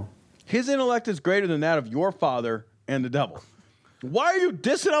devil. His intellect is greater than that of your father and the devil. Why are you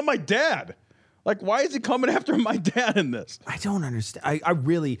dissing on my dad? Like, why is he coming after my dad in this? I don't understand. I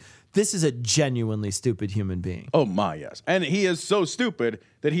really, this is a genuinely stupid human being. Oh my, yes. And he is so stupid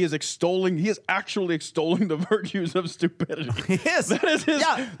that he is actually extolling the virtues of stupidity. He is.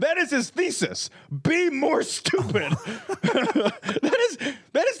 That is his thesis. Be more stupid.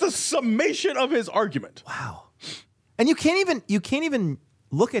 that is the summation of his argument. Wow. And you can't even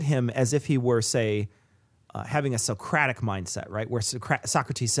look at him as if he were, say, having a Socratic mindset, right? Where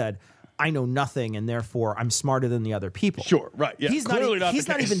Socrates said, I know nothing, and therefore I'm smarter than the other people. Sure, right. Yeah, he's clearly not the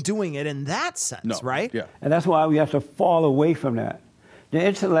case. even doing it in that sense, No, right? Yeah. And that's why we have to fall away from that. The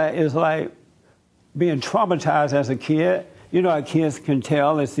intellect is like being traumatized as a kid. You know how kids can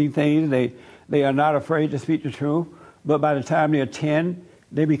tell and see things. They are not afraid to speak the truth. But by the time they're 10,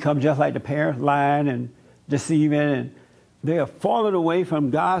 they become just like the parents, lying and deceiving. And they are falling away from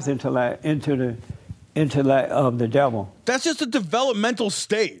God's intellect into the intellect of the devil. That's just a developmental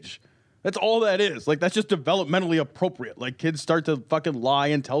stage. That's all that is. Like, that's just developmentally appropriate. Like, kids start to fucking lie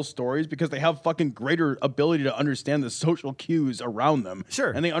and tell stories because they have fucking greater ability to understand the social cues around them.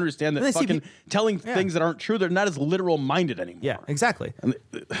 Sure. And they understand that And they see fucking telling things that aren't true, they're not as literal minded anymore. Yeah, exactly. And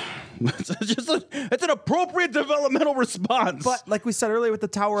it's an appropriate developmental response. But like we said earlier with the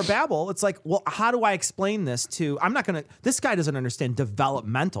Tower of Babel, it's like, well, how do I explain this to? This guy doesn't understand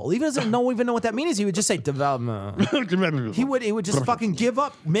developmental. He doesn't even know what that means. He would just say development. He would just fucking give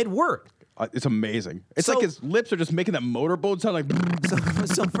up mid-word. It's amazing. It's like his lips are just making that motorboat sound like.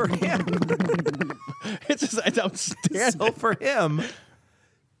 So for him, it's outstanding. So for him,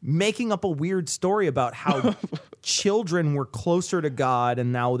 making up a weird story about how children were closer to God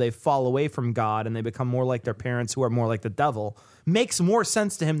and now they fall away from God and they become more like their parents who are more like the devil makes more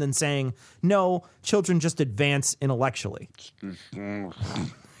sense to him than saying, no, children just advance intellectually. Why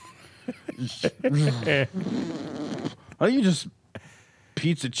don't you just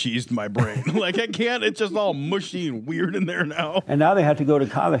pizza cheesed my brain? Like, I can't. It's just all mushy and weird in there now. And now they have to go to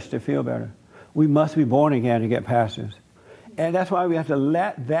college to feel better. We must be born again to get pastors. And that's why we have to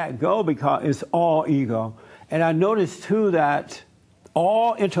let that go, because it's all ego. And I noticed, too, that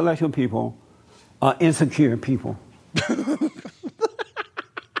all intellectual people are insecure people.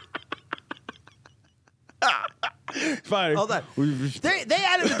 Fine. Hold on. They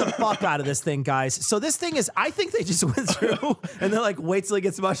edited the fuck out of this thing, guys. So this thing is, I think they just went through and they're like, wait till he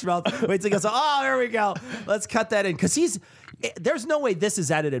gets mush mouth. Wait till he gets, oh, there we go. Let's cut that in. Because there's no way this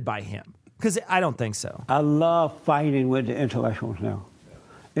is edited by him. Because I don't think so. I love fighting with the intellectuals now.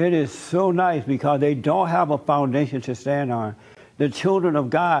 It is so nice because they don't have a foundation to stand on. The children of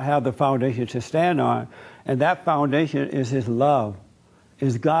God have the foundation to stand on. And that foundation is His love.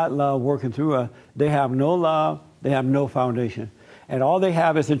 Is God love working through us. They have no love. They have no foundation. And all they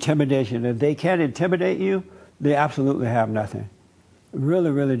have is intimidation. If they can't intimidate you, they absolutely have nothing.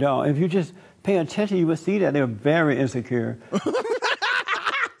 Really, really don't. If you just pay attention, you will see that they're very insecure.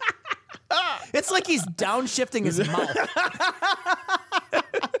 It's like he's downshifting his mouth.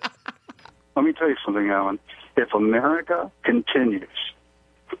 me tell you something, Alan. If America continues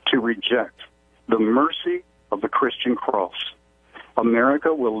to reject the mercy of the Christian cross,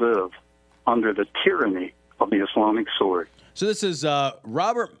 America will live under the tyranny of the Islamic sword. So this is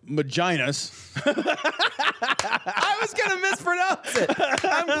Robert Maginus. I was going to mispronounce it.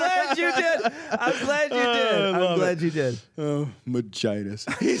 I'm glad you did. I'm glad you did. Oh, Maginus.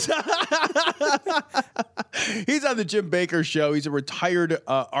 He's on the Jim Baker Show. He's a retired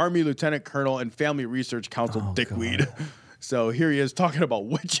Army Lieutenant Colonel and Family Research Council dickweed. So here he is talking about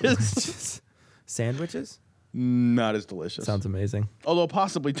witches. Sandwiches? Not as delicious. Sounds amazing. Although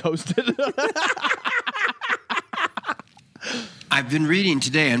possibly toasted. I've been reading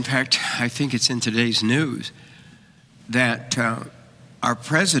today, in fact, I think it's in today's news, that our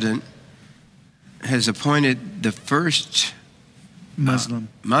president has appointed the first Muslim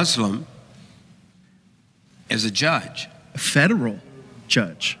as a judge. A federal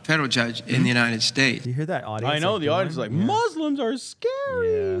judge. Federal judge in the United States. Do you hear that audience? I know, the audience is like, Muslims are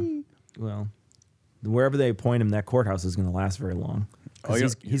scary. Yeah. Well, wherever they appoint him, that courthouse is going to last very long. Oh, you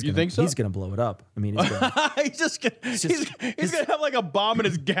think so? He's going to blow it up. I mean, he's gonna, he's going to have like a bomb in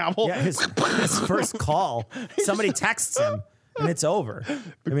his gavel. Yeah, his first call, somebody texts him, and it's over.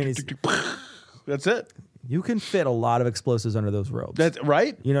 I mean, that's it. You can fit a lot of explosives under those robes. That's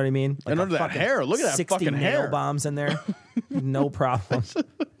right. You know what I mean? Like, and under that hair. Look at that 60 fucking hair. nail bombs in there. No problem.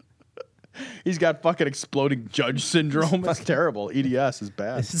 He's got fucking exploding judge syndrome. It's terrible. EDS is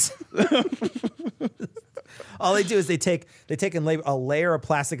bad. All they do is they take and lay a layer of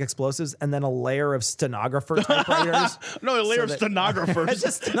plastic explosives and then a layer of stenographer typewriters. No, a layer of stenographers.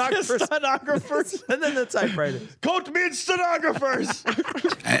 Just stenographers. And then the typewriters. Coat me in stenographers.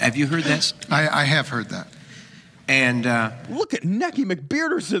 Have you heard that? I have heard that. And look at Necky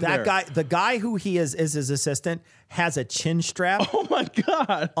McBearderson there. That guy, the guy who he is his assistant, has a chin strap. Oh my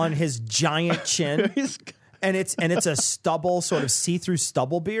God! On his giant chin, and it's a stubble, sort of see-through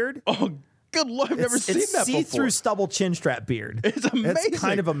stubble beard. Oh. Good Lord, I've never seen that before. See-through stubble chin strap beard. It's amazing. It's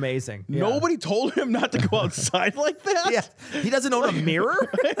kind of amazing. Yeah. Nobody told him not to go outside like that? Yeah. He doesn't own a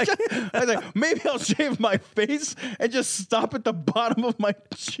mirror? I was like, maybe I'll shave my face and just stop at the bottom of my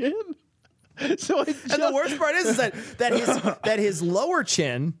chin. And the worst part is that his lower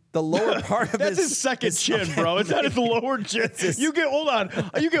chin, the lower part of that's his second chin, bro. It's not his lower chin. You get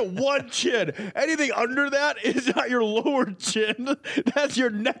you get one chin. Anything under that is not your lower chin. That's your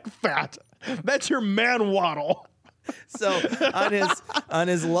neck fat. That's your man waddle. So on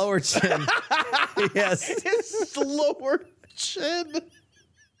his lower chin, yes, his lower chin,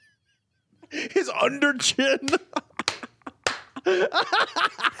 his under chin.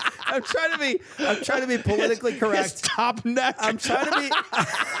 I'm trying to be politically correct. His top neck. I'm trying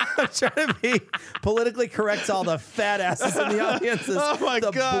to be politically correct to all the fat asses in the audiences. Oh my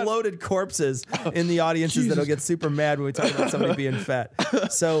God. Bloated corpses in the audiences that'll get super mad when we talk about somebody being fat.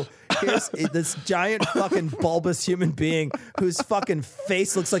 So here's this giant fucking bulbous human being whose fucking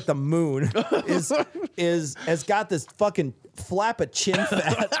face looks like the moon has got this fucking flap of chin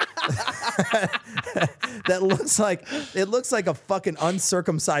fat that looks like a fucking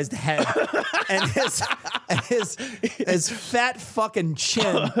uncircumcised head, and his fat fucking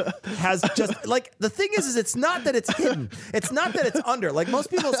chin has just like the thing is it's not that it's hidden, it's not that it's under, like most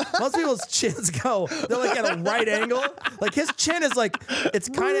people's chins go, they're like at a right angle, like his chin is like it's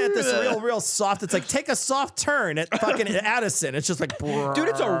kind of at this real soft, it's like take a soft turn at fucking Addison, it's just like dude,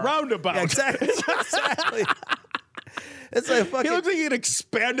 it's a roundabout. Yeah, exactly. It's like fucking. He looks like he can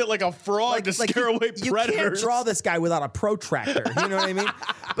expand it like a frog to scare away predators. You can't draw this guy without a protractor. You know what I mean?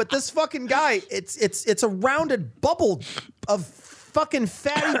 But this fucking guy, it's a rounded bubble of fucking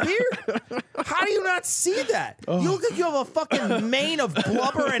fatty beard. How do you not see that? Oh. You look like you have a fucking mane of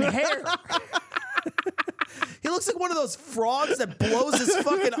blubber and hair. He looks like one of those frogs that blows his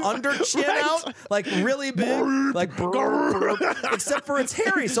fucking under chin out, like really big, like except for it's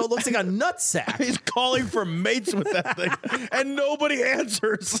hairy, so it looks like a nutsack. He's calling for mates with that thing, and nobody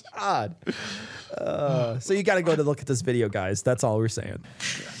answers. God. So you got to go to look at this video, guys. That's all we're saying.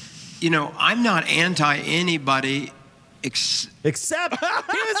 You know, I'm not anti anybody. Except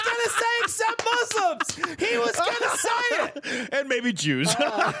he was gonna say except Muslims. He was gonna say it, and maybe Jews.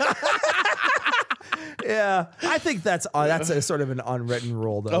 Yeah, I think that's a sort of an unwritten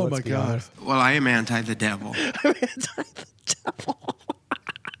rule, though. Oh my God! Honest. Well, I am anti the devil. I'm anti the devil.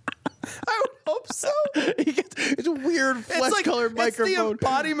 I would hope so. It's weird weird flesh-colored microphone. It's the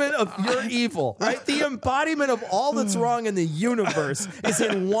embodiment of your evil, right? The embodiment of all that's wrong in the universe is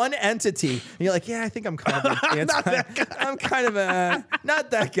in one entity. And you're like, yeah, I think I'm kind of Not that guy. I'm kind of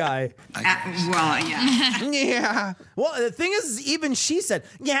not that guy. Well, yeah. Yeah. Well, the thing is, even she said,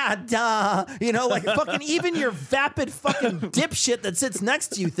 yeah, duh. You know, like fucking even your vapid fucking dipshit that sits next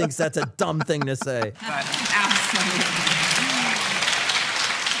to you thinks that's a dumb thing to say.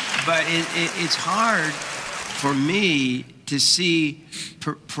 But it's hard for me to see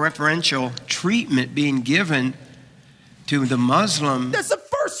preferential treatment being given to the Muslim. That's the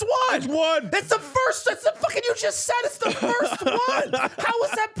first one. That's one. That's the first. That's the fucking. You just said it's the first one. How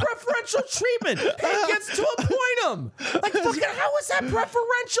is that preferential treatment? He gets to appoint him. Like fucking. How is that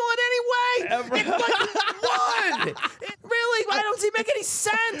preferential in any way? It's like one. Really? Why don't he make any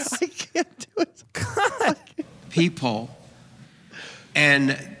sense? I can't do it. God. People,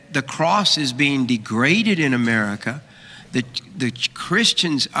 and the cross is being degraded in America. The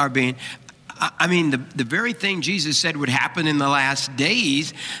Christians are being. I mean, the very thing Jesus said would happen in the last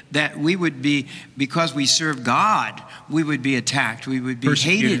days, that we would be, because we serve God, we would be attacked. We would be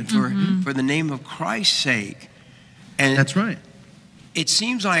hated for the name of Christ's sake. And that's right. It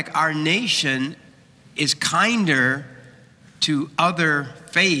seems like our nation is kinder to other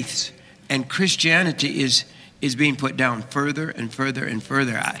faiths, and Christianity is being put down further and further and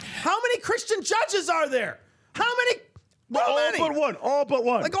further. How many Christian judges are there? How many? All but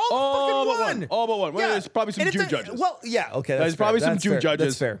one. Like all fucking one. All but one. Well, there's probably some Jew judges. Well, yeah, okay. There's probably some Jew judges.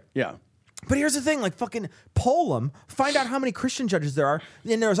 That's fair. Yeah. But here's the thing, like fucking poll them, find out how many Christian judges there are.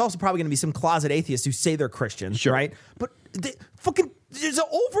 And there's also probably going to be some closet atheists who say they're Christians, right? But there's an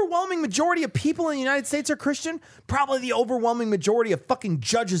overwhelming majority of people in the United States are Christian. Probably the overwhelming majority of fucking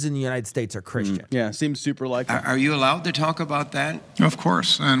judges in the United States are Christian. Yeah, seems super likely. Are you allowed to talk about that? Of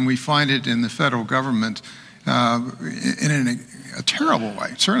course, and we find it in the federal government in a terrible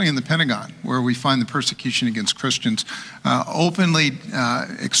way, certainly in the Pentagon, where we find the persecution against Christians openly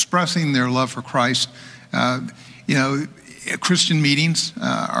expressing their love for Christ. Christian meetings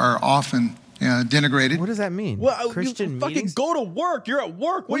are often denigrated. What does that mean? Well, Christian you fucking meetings? go to work. You're at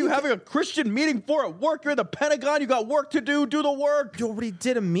work. What are you having a Christian meeting for at work? You're at the Pentagon. You got work to do. Do the work. You already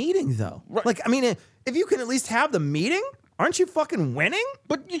did a meeting, though. Right. Like, I mean, if you can at least have the meeting, aren't you fucking winning?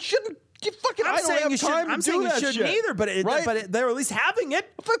 But you shouldn't. You fucking. I'm saying you shouldn't. I'm saying you shouldn't either. But they're at least having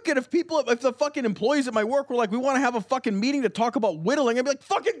it. Fucking if the fucking employees at my work were like, we want to have a fucking meeting to talk about whittling, I'd be like,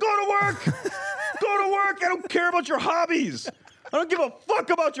 fucking go to work. Go to work. I don't care about your hobbies. I don't give a fuck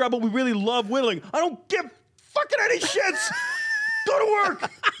about your hobby, but we really love whittling. I don't give fucking any shits. Go to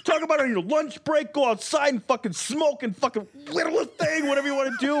work. Talk about it on your lunch break. Go outside and fucking smoke and fucking whittle a thing, whatever you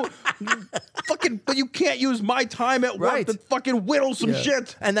want to do. But you can't use my time at work to fucking whittle some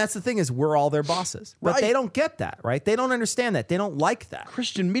shit. And that's the thing is we're all their bosses. But they don't get that, right? They don't understand that. They don't like that.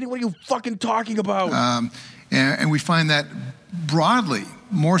 Christian meeting? What are you fucking talking about? And we find that broadly,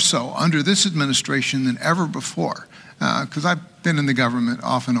 more so under this administration than ever before. Because I've been in the government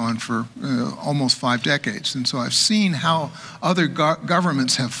off and on for almost 5 decades, and so I've seen how other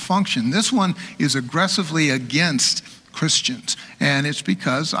governments have functioned. This one is aggressively against Christians, and it's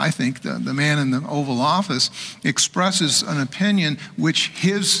because I think the man in the Oval Office expresses an opinion which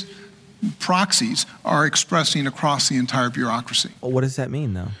his proxies are expressing across the entire bureaucracy. Well, what does that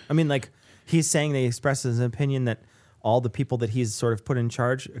mean, though? I mean, like, he's saying that he expresses an opinion that all the people that he's sort of put in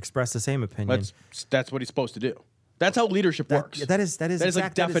charge express the same opinion. That's what he's supposed to do. That's how leadership works. That is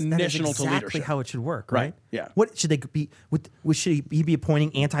like definitional to leadership. How it should work, right? Yeah. What should they be? Should he be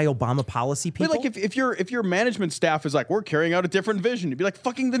appointing anti-Obama policy people? But like if your management staff is like, we're carrying out a different vision, you'd be like,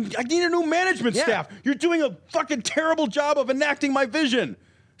 I need a new management staff. You're doing a fucking terrible job of enacting my vision.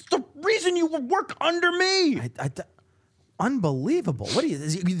 It's the reason you work under me. Unbelievable. What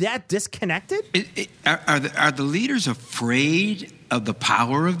is you that disconnected? Are the leaders afraid of the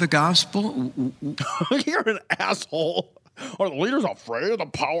power of the gospel? You're an asshole. Are the leaders afraid of the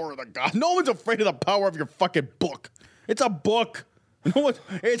power of the gospel? No one's afraid of the power of your fucking book. It's a book.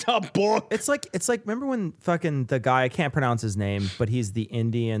 It's a book. It's like remember when fucking the guy, I can't pronounce his name, but he's the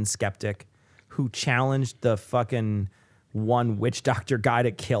Indian skeptic who challenged the fucking one witch doctor guy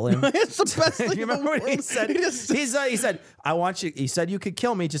to kill him. It's the best thing. You remember what he said? He said, "I want you." He said, "You could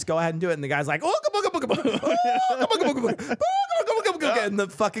kill me. Just go ahead and do it." And the guy's like, "Oh, and the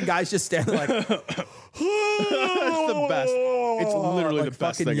fucking guy's just standing like, it's the best. It's literally the best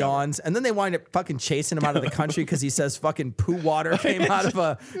fucking thing yawns. ever. And then they wind up fucking chasing him out of the country because he says fucking poo water came out of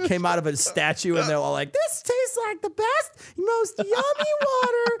a statue, and they're all like, "This tastes like the best, most yummy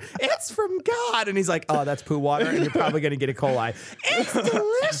water. It's from God." And he's like, "Oh, that's poo water, and you're probably gonna get E. coli. It's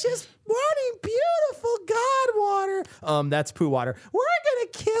delicious, running, beautiful God water. That's poo water. We're gonna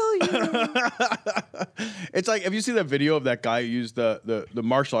kill you. It's like, have you seen that video of that guy who used the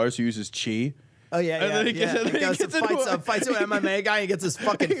martial artist who uses chi? Oh yeah, And then he gets fights an MMA guy and gets his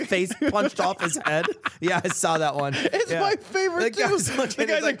fucking face punched off his head. Yeah, I saw that one. It's my favorite too. The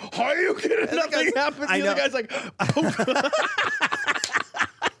guy's like, "How are you kidding? Nothing happened." The other guy's like,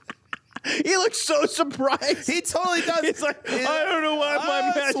 he looks so surprised. He totally does. He's like, I don't know why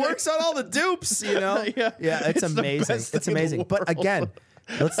my magic works on all the dupes. You know? Yeah, it's the amazing. best It's thing in the amazing. But world. again,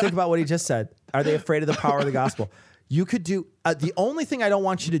 let's think about what he just said. Are they afraid of the power of the gospel? You could do the only thing I don't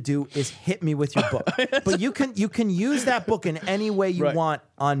want you to do is hit me with your book. But you can use that book in any way you want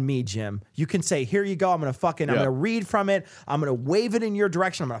on me, Jim. You can say, here you go. I'm gonna read from it. I'm gonna wave it in your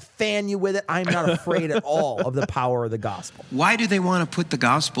direction. I'm gonna fan you with it. I'm not afraid at all of the power of the gospel. Why do they want to put the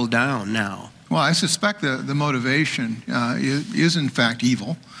gospel down now? Well, I suspect the motivation is in fact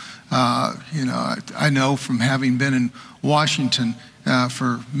evil. I know from having been in Washington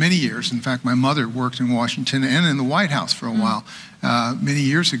for many years. In fact, my mother worked in Washington and in the White House for a while many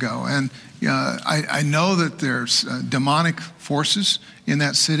years ago. And I know that there's demonic forces in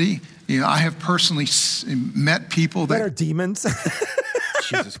that city. I have personally met people that are demons.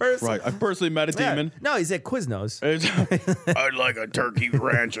 Jesus Christ. I've personally met a demon. No, he's at Quiznos. I'd like a turkey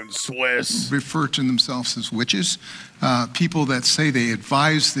ranch and Swiss. Refer to themselves as witches. People that say they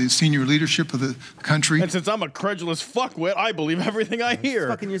advise the senior leadership of the country. And since I'm a credulous fuckwit, I believe everything I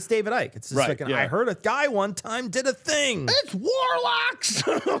hear. It's David Icke. It's just like, I heard a guy one time did a thing. It's warlocks.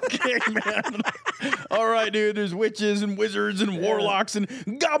 Okay, man. All right, dude. There's witches and wizards and warlocks and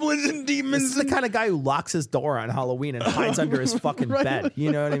goblins and demons. This is the kind of guy who locks his door on Halloween and hides under his fucking bed.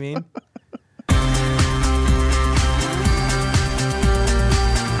 You know what I mean?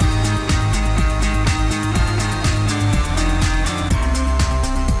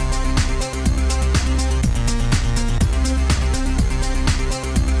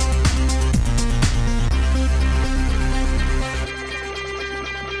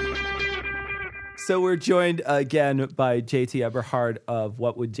 So we're joined again by JT Eberhard of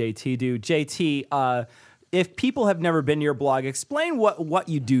What Would JT Do? JT, if people have never been to your blog, explain what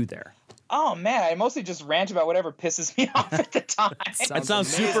you do there. Oh man, I mostly just rant about whatever pisses me off at the time. That sounds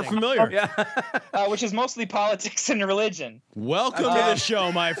super familiar. Yeah. Which is mostly politics and religion. Welcome to the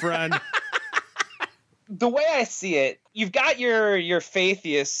show, my friend. The way I see it, you've got your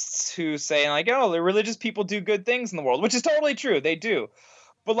faitheists who say like, oh, the religious people do good things in the world, which is totally true. They do.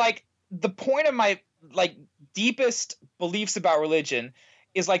 But like the point of my like deepest beliefs about religion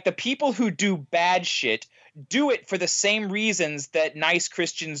is like the people who do bad shit do it for the same reasons that nice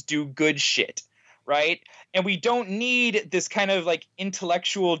Christians do good shit, right? And we don't need this kind of like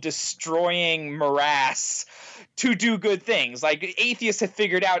intellectual destroying morass to do good things. Like atheists have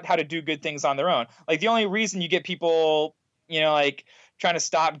figured out how to do good things on their own. Like the only reason you get people, like trying to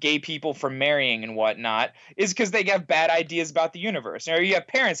stop gay people from marrying and whatnot is because they have bad ideas about the universe. Or you have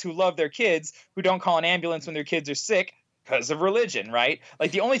parents who love their kids who don't call an ambulance when their kids are sick because of religion, right?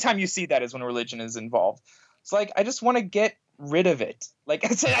 Like the only time you see that is when religion is involved. So like, I just want to get rid of it. Like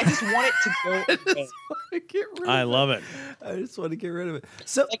I said, I just want it to go away. I love it. I just want to get rid of it.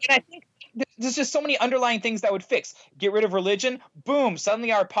 So like, and I think there's just so many underlying things that would fix. Get rid of religion. Boom.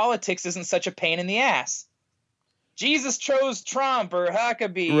 Suddenly our politics isn't such a pain in the ass. Jesus chose Trump or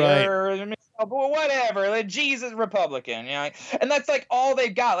Huckabee or whatever. Like Jesus Republican, and that's like all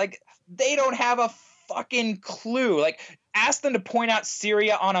they've got. Like they don't have a fucking clue. Like ask them to point out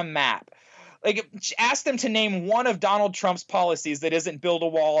Syria on a map. Like ask them to name one of Donald Trump's policies that isn't build a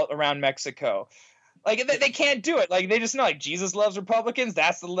wall around Mexico. Like they can't do it. Like they just know like Jesus loves Republicans.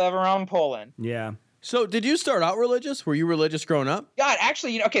 That's the lever I'm pulling. Yeah. So did you start out religious? Were you religious growing up? God,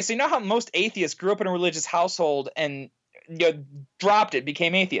 actually, okay, so you know how most atheists grew up in a religious household and dropped it,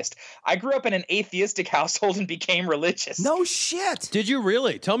 became atheist. I grew up in an atheistic household and became religious. No shit. Did you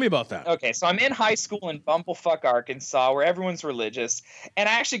really? Tell me about that. Okay, so I'm in high school in Bumblefuck, Arkansas, where everyone's religious, and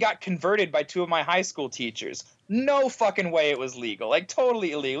I actually got converted by two of my high school teachers. No fucking way it was legal, like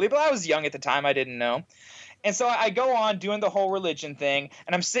totally illegally, but I was young at the time, I didn't know. And so I go on doing the whole religion thing,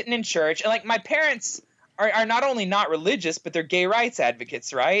 and I'm sitting in church, and like my parents are not only not religious, but they're gay rights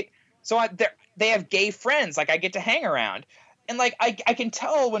advocates, right? So they have gay friends, like I get to hang around. And like I can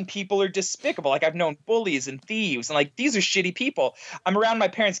tell when people are despicable. Like I've known bullies and thieves, and like these are shitty people. I'm around my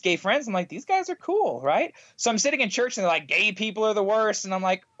parents' gay friends. I'm like, these guys are cool, right? So I'm sitting in church, and they're like, gay people are the worst. And I'm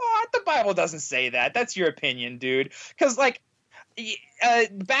like, oh, the Bible doesn't say that. That's your opinion, dude. Because like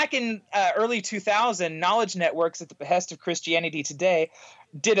back in early 2000, Knowledge Networks at the behest of Christianity Today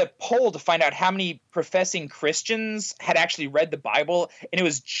did a poll to find out how many professing Christians had actually read the Bible, and it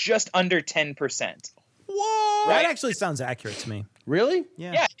was just under 10%. What? That actually sounds accurate to me. Really?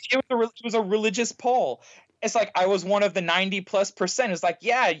 Yeah. It was a religious poll. It's like I was one of the 90+%. It's like,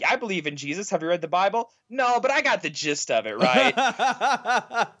 yeah, I believe in Jesus. Have you read the Bible? No, but I got the gist of it,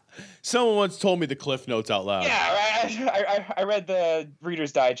 right? Someone once told me the Cliff Notes out loud. Yeah, right. I read the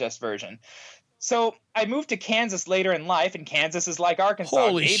Reader's Digest version. So I moved to Kansas later in life, and Kansas is like Arkansas.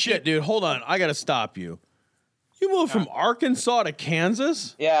 Holy shit, dude. Hold on. I got to stop you. You moved from Arkansas to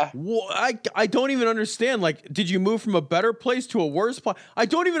Kansas? Yeah. I don't even understand. Like, did you move from a better place to a worse place? I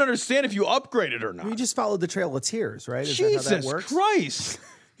don't even understand if you upgraded or not. You just followed the Trail of Tears, right? Is Jesus that how that works? Christ.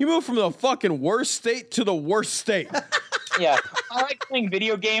 You moved from the fucking worst state to the worst state. Yeah. I like playing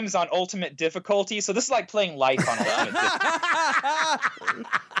video games on ultimate difficulty, so this is like playing life on ultimate difficulty.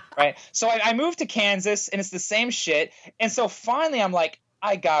 Right? So I moved to Kansas, and it's the same shit. And so finally I'm like,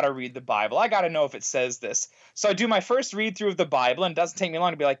 I gotta read the Bible. I gotta know if it says this. So I do my first read through of the Bible, and it doesn't take me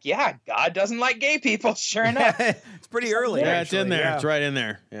long to be like, yeah, God doesn't like gay people. Sure enough. It's pretty early. Yeah, it's in there. Yeah. It's right in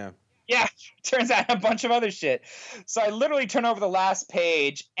there. Yeah. Yeah, turns out a bunch of other shit. So I literally turned over the last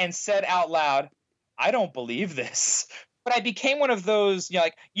page and said out loud, I don't believe this. But I became one of those,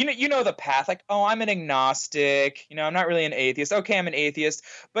 like, you know the path, like, oh, I'm an agnostic, I'm not really an atheist. Okay, I'm an atheist,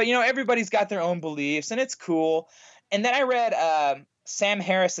 but everybody's got their own beliefs, and it's cool. And then I read Sam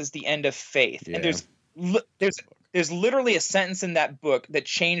Harris's The End of Faith, and there's literally a sentence in that book that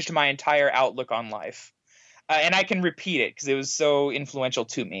changed my entire outlook on life. And I can repeat it because it was so influential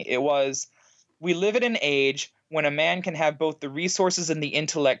to me. It was, we live in an age when a man can have both the resources and the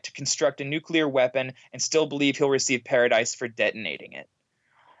intellect to construct a nuclear weapon and still believe he'll receive paradise for detonating it.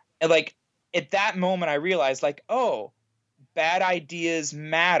 And like at that moment, I realized like, oh, bad ideas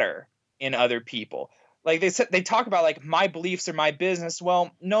matter in other people. Like they talk about like my beliefs are my business.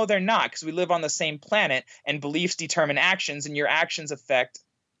 Well, no, they're not, because we live on the same planet and beliefs determine actions, and your actions affect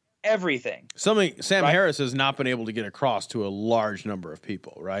everything. Something Sam Harris has not been able to get across to a large number of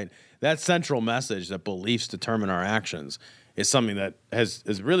people, right? That central message that beliefs determine our actions is something that has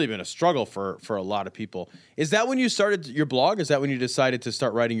really been a struggle for a lot of people. Is that when you started your blog? Is that when you decided to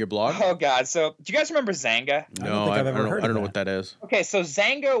start writing your blog? Oh, God. So do you guys remember Zanga? No, I don't know what that is. Okay, so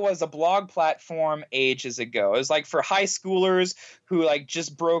Zanga was a blog platform ages ago. It was like for high schoolers who like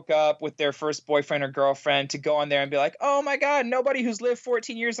just broke up with their first boyfriend or girlfriend to go on there and be like, oh, my God, nobody who's lived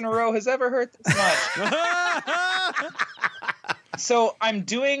 14 years in a row has ever heard this much. So I'm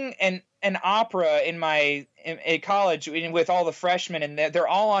doing an opera in college with all the freshmen, and they're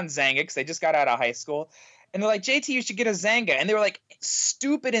all on Zanga because they just got out of high school. And they're like, JT, you should get a Zanga. And they were like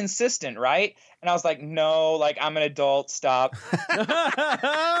stupid insistent, right? And I was like, no, like I'm an adult, stop.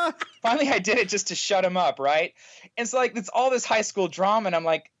 Finally, I did it just to shut him up, right? And so like it's all this high school drama, and I'm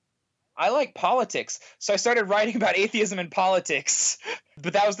like, I like politics. So I started writing about atheism and politics.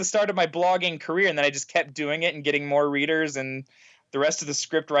 But that was the start of my blogging career, and then I just kept doing it and getting more readers, and the rest of the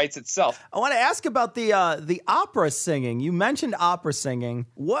script writes itself. I want to ask about the opera singing. You mentioned opera singing.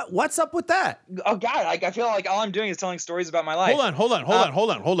 What's up with that? Oh God, I feel like all I'm doing is telling stories about my life. Hold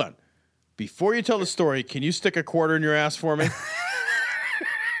on. Before you tell the story, can you stick a quarter in your ass for me?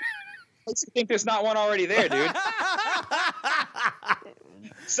 I think there's not one already there, dude.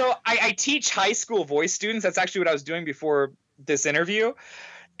 So I teach high school voice students. That's actually what I was doing before this interview.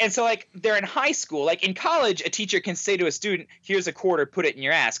 And so, like, they're in high school. Like, in college, a teacher can say to a student, here's a quarter, put it in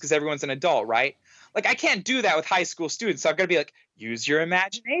your ass, because everyone's an adult, right? Like, I can't do that with high school students. So I've got to be like, use your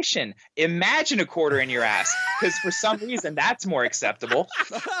imagination. Imagine a quarter in your ass, because for some reason, that's more acceptable.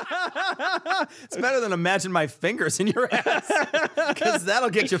 It's better than imagine my fingers in your ass, because that'll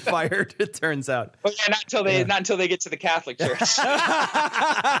get you fired, it turns out. Well, yeah, not until they get to the Catholic Church.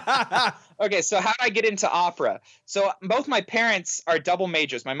 Okay, so how did I get into opera? So both my parents are double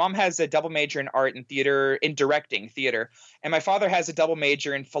majors. My mom has a double major in art and theater, in directing theater, and my father has a double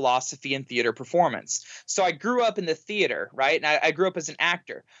major in philosophy and theater performance. So I grew up in the theater, right? And I grew up as an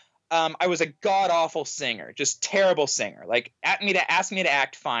actor. I was a god-awful singer, just terrible singer. Like, ask me to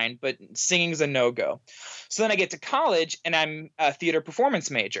act fine, but singing's a no-go. So then I get to college, and I'm a theater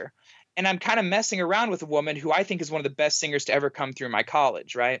performance major. And I'm kind of messing around with a woman who I think is one of the best singers to ever come through my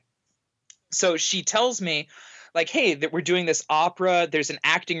college, right? So she tells me, like, hey, that we're doing this opera. There's an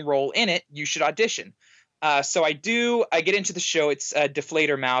acting role in it. You should audition. So I do. I get into the show. It's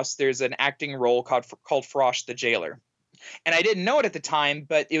Deflator Mouse. There's an acting role called Frosh the Jailer. And I didn't know it at the time,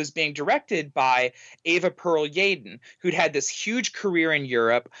 but it was being directed by Ava Pearl Yaden, who'd had this huge career in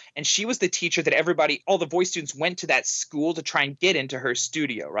Europe. And she was the teacher that all the voice students went to that school to try and get into her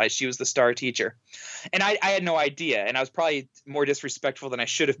studio, right? She was the star teacher. And I had no idea. And I was probably more disrespectful than I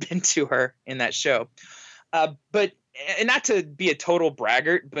should have been to her in that show. But and not to be a total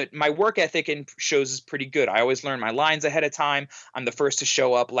braggart, but my work ethic in shows is pretty good. I always learn my lines ahead of time. I'm the first to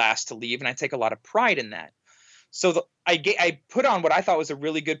show up, last to leave, and I take a lot of pride in that. So I put on what I thought was a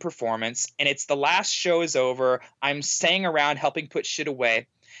really good performance, and it's the last show is over. I'm staying around helping put shit away,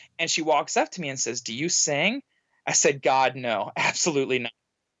 and she walks up to me and says, "Do you sing?" I said, "God, no, absolutely not."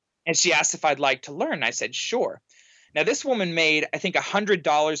 And she asked if I'd like to learn. I said, "Sure." Now, this woman made, I think,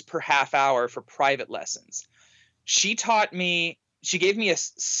 $100 per half hour for private lessons. She taught me, she gave me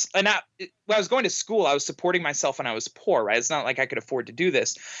when I was going to school, I was supporting myself when I was poor, right? It's not like I could afford to do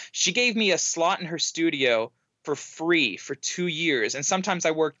this. She gave me a slot in her studio for free for 2 years. And sometimes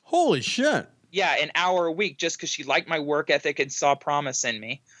I worked. Holy shit. Yeah, an hour a week just because she liked my work ethic and saw promise in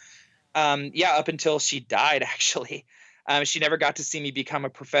me. Up until she died, actually. She never got to see me become a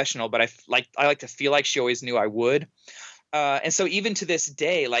professional, but I like to feel like she always knew I would. And so even to this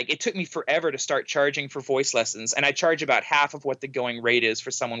day, like it took me forever to start charging for voice lessons. And I charge about half of what the going rate is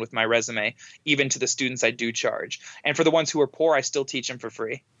for someone with my resume, even to the students I do charge. And for the ones who are poor, I still teach them for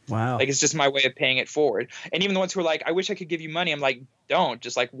free. Wow. Like it's just my way of paying it forward. And even the ones who are like, I wish I could give you money. I'm like, don't.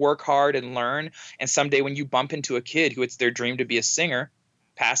 Just like work hard and learn. And someday when you bump into a kid who it's their dream to be a singer,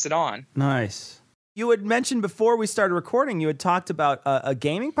 pass it on. Nice. You had mentioned before we started recording, you had talked about a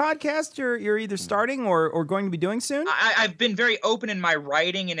gaming podcast you're either starting or going to be doing soon? I've been very open in my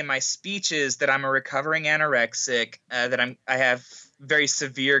writing and in my speeches that I'm a recovering anorexic, that I have very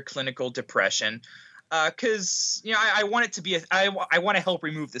severe clinical depression. Because I want it to be I want to help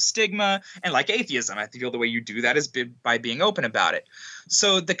remove the stigma, and like atheism, I feel the way you do that is by being open about it.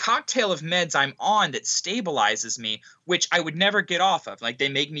 So the cocktail of meds I'm on that stabilizes me, which I would never get off of, like they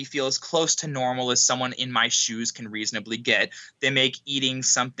make me feel as close to normal as someone in my shoes can reasonably get. They make eating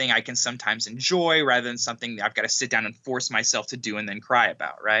something I can sometimes enjoy rather than something that I've got to sit down and force myself to do and then cry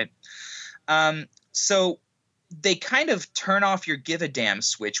about, right? So they kind of turn off your give a damn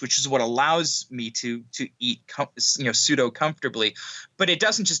switch, which is what allows me to eat pseudo comfortably. But it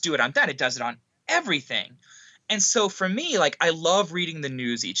doesn't just do it on that; it does it on everything. And so for me, like I love reading the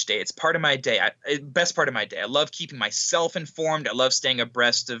news each day. It's part of my day, best part of my day. I love keeping myself informed. I love staying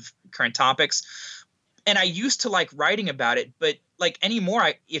abreast of current topics. And I used to like writing about it, but like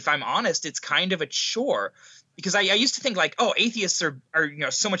anymore, if I'm honest, it's kind of a chore. Because I used to think like, oh, atheists are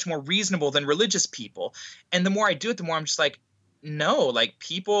so much more reasonable than religious people. And the more I do it, the more I'm just like, no, like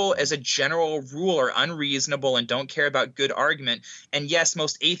people as a general rule are unreasonable and don't care about good argument. And yes,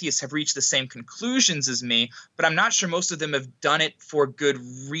 most atheists have reached the same conclusions as me, but I'm not sure most of them have done it for good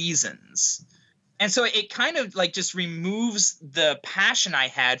reasons. And so it kind of like just removes the passion I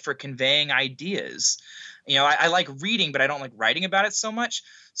had for conveying ideas. I like reading, but I don't like writing about it so much.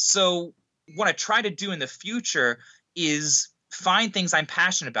 So what I try to do in the future is find things I'm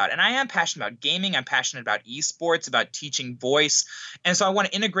passionate about. And I am passionate about gaming. I'm passionate about esports, about teaching voice. And so I want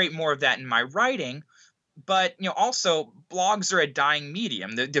to integrate more of that in my writing. But, also blogs are a dying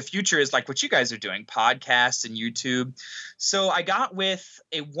medium. The future is like what you guys are doing, podcasts and YouTube. So I got with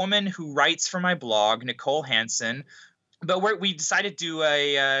a woman who writes for my blog, Nicole Hansen. But we decided to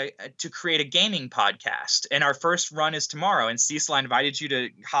create a gaming podcast, and our first run is tomorrow. And Cecil, I invited you to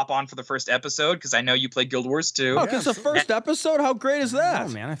hop on for the first episode because I know you play Guild Wars 2. Oh, it's the first episode? How great is that? Oh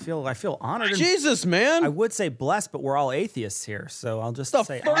man, I feel honored. Jesus, man! I would say blessed, but we're all atheists here, so I'll just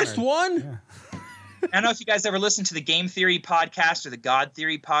say the first honored. one. Yeah. I don't know if you guys ever listened to the Game Theory podcast or the God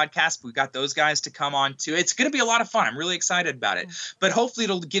Theory podcast, but we've got those guys to come on too. It's going to be a lot of fun. I'm really excited about it. But hopefully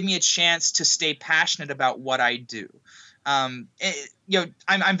it'll give me a chance to stay passionate about what I do. I'm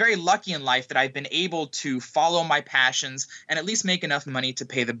very lucky in life that I've been able to follow my passions and at least make enough money to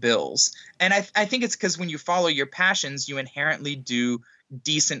pay the bills. And I think it's because when you follow your passions, you inherently do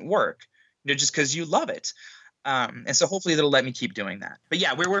decent work, just because you love it. And so hopefully that'll let me keep doing that. But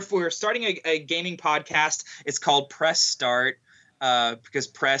yeah, we're starting a gaming podcast. It's called Press Start. Because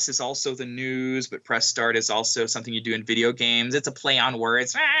press is also the news, but press start is also something you do in video games. It's a play on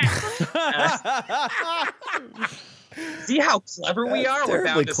words. See how clever we are? We're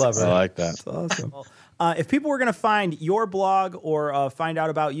bound to clever. I like that. That's awesome. If people were going to find your blog or find out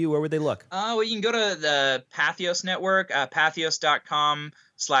about you, where would they look? Well, you can go to the Pathos Network,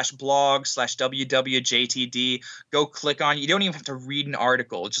 pathos.com/blog/WWJTD. Go click on. You don't even have to read an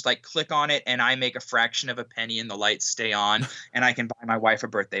article. Just like click on it, and I make a fraction of a penny, and the lights stay on, and I can buy my wife a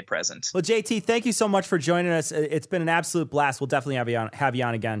birthday present. Well, JT, thank you so much for joining us. It's been an absolute blast. We'll definitely have you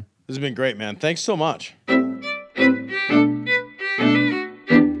on again. This has been great, man. Thanks so much.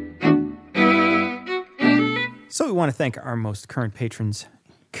 So we want to thank our most current patrons,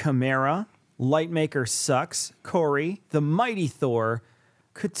 Chimera, Lightmaker Sucks, Corey, The Mighty Thor,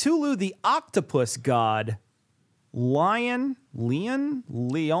 Cthulhu, the octopus god. Leon?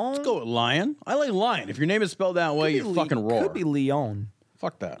 Let's go with Lion. I like Lion. If your name is spelled that way, you fucking roar. Could be Leon.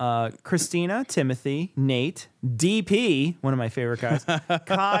 Fuck that. Christina, Timothy, Nate, DP, one of my favorite guys,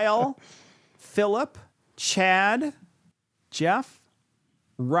 Kyle, Philip, Chad, Jeff,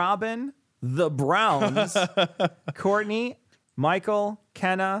 Robin, the Browns, Courtney, Michael,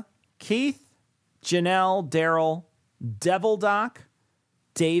 Kenna, Keith, Janelle, Daryl, Devil Doc,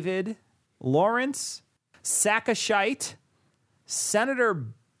 David, Lawrence, Sackashite, Senator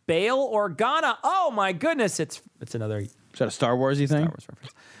Bail Organa. Oh my goodness, it's another. Is that a Star Wars-y thing? Star Wars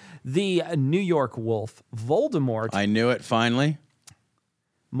reference. The New York Wolf, Voldemort. I knew it finally.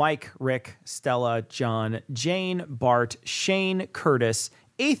 Mike, Rick, Stella, John, Jane, Bart, Shane, Curtis,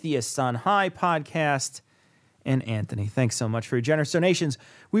 Atheists on High Podcast, and Anthony. Thanks so much for your generous donations.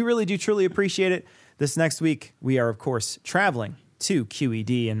 We really do truly appreciate it. This next week, we are, of course, traveling to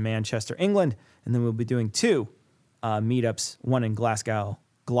QED in Manchester, England, and then we'll be doing 2 meetups, one in Glasgow.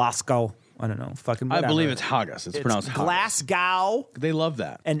 I don't know. Fucking whatever. I believe it's Haggis. It's pronounced Haggis. Glasgow. They love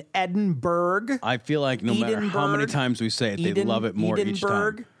that. And Edinburgh. I feel like no matter how many times we say it, they love it more each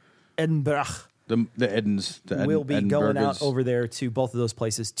time. Edinburgh. The Edins. We'll be going out over there to both of those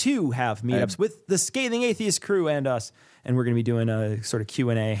places to have meetups with the Scathing Atheist crew and us. And we're going to be doing a sort of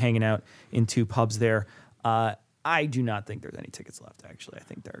Q&A, hanging out in 2 pubs there. I do not think there's any tickets left, actually.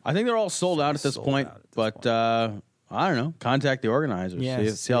 I think they're all sold out at this point. I don't know. Contact the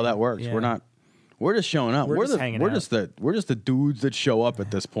organizers. See how that works. Yeah. We're just showing up. We're just hanging out. We're just the dudes that show up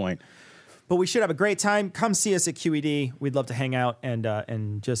at this point. But we should have a great time. Come see us at QED. We'd love to hang out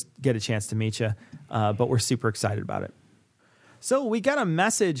and just get a chance to meet you. But we're super excited about it. So we got a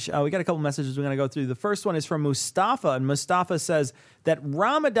message. We got a couple messages we're going to go through. The first one is from Mustafa. And Mustafa says that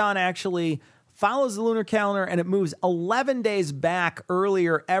Ramadan actually follows the lunar calendar and it moves 11 days back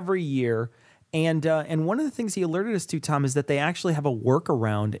earlier every year. And one of the things he alerted us to, Tom, is that they actually have a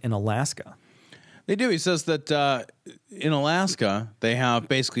workaround in Alaska. They do. He says that in Alaska, they have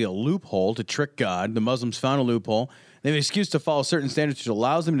basically a loophole to trick God. The Muslims found a loophole. They have an excuse to follow certain standards, which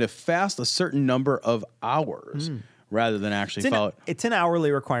allows them to fast a certain number of hours rather than actually follow it. It's an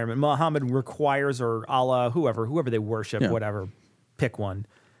hourly requirement. Muhammad requires, or Allah, whoever they worship, whatever, pick one.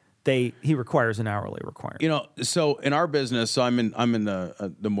 He requires an hourly requirement. So in our business, so I'm in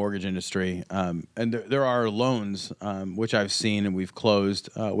the mortgage industry, and there are loans which I've seen and we've closed,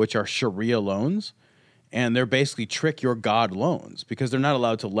 which are Sharia loans, and they're basically trick your God loans because they're not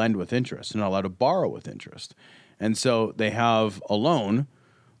allowed to lend with interest, they're not allowed to borrow with interest, and so they have a loan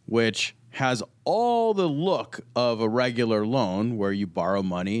which has all the look of a regular loan where you borrow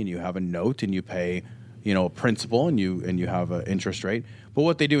money and you have a note and you pay, a principal and you have an interest rate. But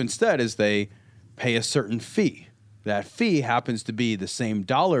what they do instead is they pay a certain fee. That fee happens to be the same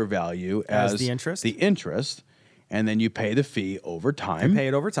dollar value as the interest, and then you pay the fee over time. You pay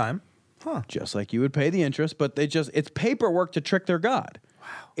it over time. Huh. Just like you would pay the interest, but it's paperwork to trick their God.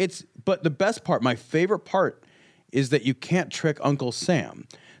 Wow. But the best part, my favorite part, is that you can't trick Uncle Sam.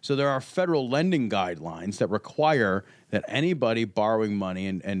 So there are federal lending guidelines that require that anybody borrowing money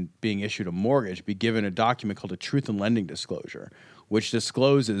and being issued a mortgage be given a document called a truth in lending disclosure, which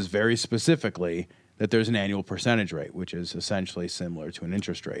discloses very specifically that there's an annual percentage rate, which is essentially similar to an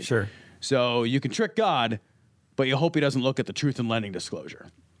interest rate. Sure. So you can trick God, but you hope he doesn't look at the truth in lending disclosure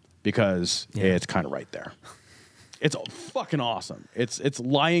because it's kind of right there. It's fucking awesome. It's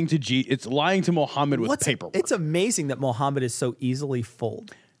lying to it's lying to Muhammad with paperwork. It's amazing that Muhammad is so easily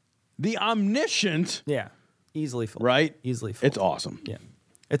fooled. The omniscient. Yeah. Easily fooled. Right? Easily fooled. It's awesome. Yeah.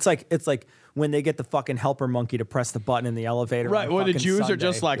 It's like when they get the fucking helper monkey to press the button in the elevator. Right. Well, the Jews Sunday. are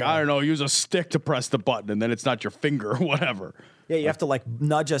just like, I don't know, use a stick to press the button and then it's not your finger or whatever. Yeah, you have to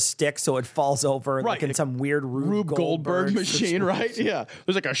nudge a stick so it falls over like in some weird Rube Goldberg machine, right? Yeah.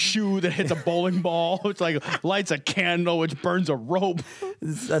 There's like a shoe that hits a bowling ball. It's like lights a candle, which burns a rope.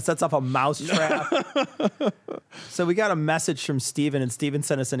 That sets off a mouse trap. So we got a message from Steven, and Steven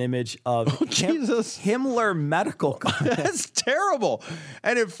sent us an image of Himmler Medical Clinic. That's terrible.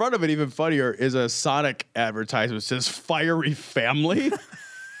 And in front of it, even funnier, is a Sonic advertisement that says Fiery Family.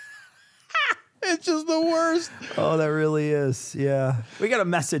 It's just the worst. Oh, that really is. Yeah. We got a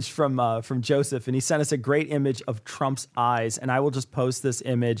message from Joseph, and he sent us a great image of Trump's eyes, and I will just post this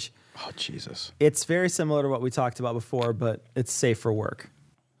image. Oh, Jesus. It's very similar to what we talked about before, but it's safe for work.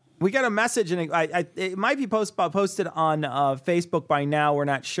 We got a message, and it might be posted on Facebook by now. We're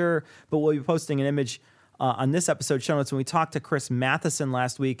not sure, but we'll be posting an image on this episode show notes. When we talked to Chris Matheson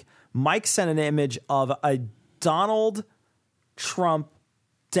last week, Mike sent an image of a Donald Trump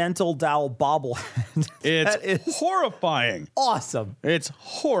dental dowel bobblehead. It's horrifying. Awesome. It's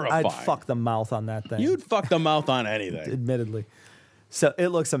horrifying. I'd fuck the mouth on that thing. You'd fuck the mouth on anything. Admittedly. So it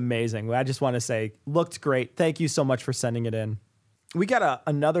looks amazing. I just want to say, looked great. Thank you so much for sending it in. We got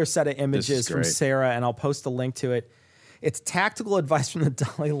another set of images from Sarah, and I'll post a link to it. It's tactical advice from the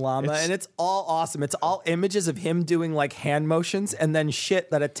Dalai Lama, and it's all awesome. It's all images of him doing like hand motions and then shit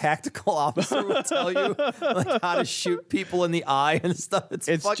that a tactical officer would tell you, like how to shoot people in the eye and stuff. It's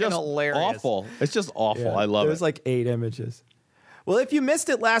fucking just hilarious. Awful. It's just awful. Yeah, I love it. There's like 8 images. Well, if you missed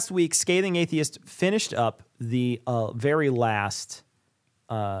it last week, Scathing Atheist finished up the very last,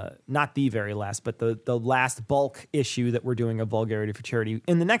 not the very last, but the last bulk issue that we're doing of Vulgarity for Charity.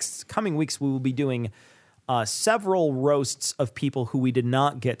 In the next coming weeks, we will be doing several roasts of people who we did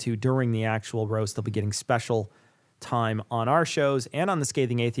not get to during the actual roast. They'll be getting special time on our shows and on the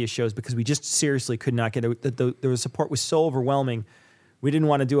Scathing Atheist shows because we just seriously could not get it. The support was so overwhelming. We didn't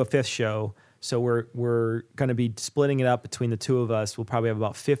want to do a 5th show, so we're going to be splitting it up between the two of us. We'll probably have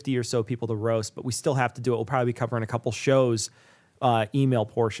about 50 or so people to roast, but we still have to do it. We'll probably be covering a couple shows, email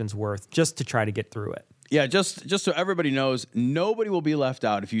portions worth, just to try to get through it. Yeah, just so everybody knows, nobody will be left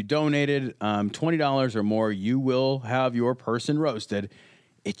out. If you donated $20 or more, you will have your person roasted.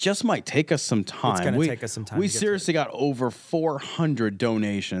 It just might take us some time. It's going to take us some time. We seriously got over 400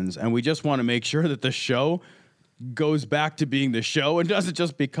 donations, and we just want to make sure that the show goes back to being the show and doesn't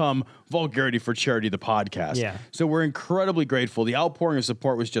just become Vulgarity for Charity, the podcast. Yeah. So we're incredibly grateful. The outpouring of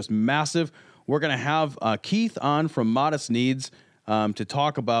support was just massive. We're going to have Keith on from Modest Needs to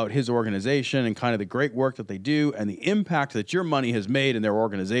talk about his organization and kind of the great work that they do and the impact that your money has made in their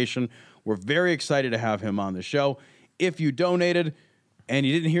organization. We're very excited to have him on the show. If you donated and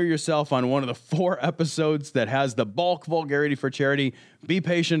you didn't hear yourself on one of the 4 episodes that has the bulk Vulgarity for Charity, be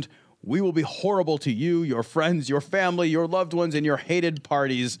patient. We will be horrible to you, your friends, your family, your loved ones, and your hated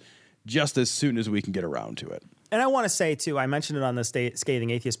parties just as soon as we can get around to it. And I want to say, too, I mentioned it on the Scathing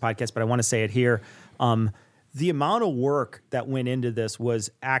Atheist podcast, but I want to say it here. The amount of work that went into this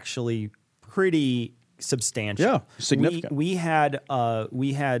was actually pretty substantial. Yeah, significant. We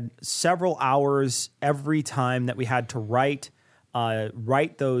had several hours every time that we had to write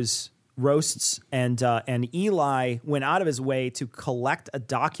those roasts, and Eli went out of his way to collect a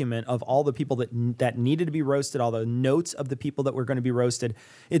document of all the people that needed to be roasted, all the notes of the people that were going to be roasted.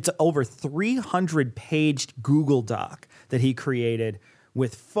 It's over 300-paged Google Doc that he created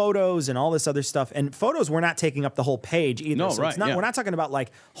with photos and all this other stuff. And photos were not taking up the whole page either. No, so right, we're not talking about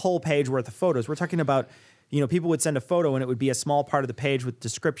like whole page worth of photos. We're talking about, people would send a photo and it would be a small part of the page with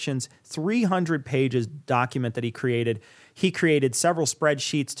descriptions. 300 pages document that he created. He created several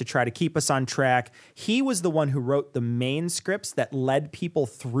spreadsheets to try to keep us on track. He was the one who wrote the main scripts that led people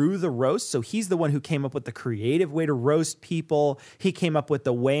through the roast. So he's the one who came up with the creative way to roast people. He came up with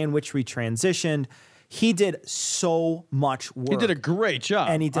the way in which we transitioned. He did so much work. He did a great job.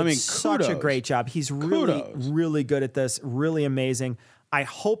 And he did such a kudos. great job. He's really, really good at this, really amazing. I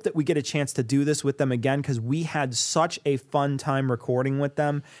hope that we get a chance to do this with them again because we had such a fun time recording with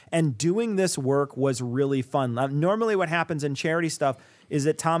them. And doing this work was really fun. Normally what happens in charity stuff is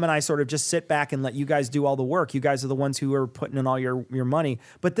that Tom and I sort of just sit back and let you guys do all the work. You guys are the ones who are putting in all your money.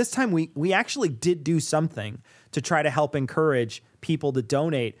 But this time we actually did do something to try to help encourage people to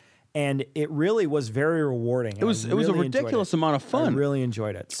donate. And it really was very rewarding. It was a ridiculous amount of fun. I really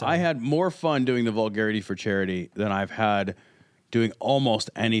enjoyed it. So. I had more fun doing the Vulgarity for Charity than I've had doing almost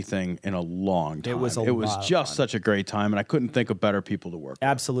anything in a long time. It was just such a great time, and I couldn't think of better people to work with.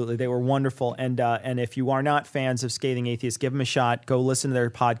 Absolutely. They were wonderful. And if you are not fans of Scathing Atheist, give them a shot. Go listen to their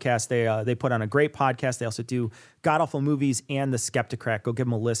podcast. They put on a great podcast. They also do God Awful Movies and The Skeptocrat. Go give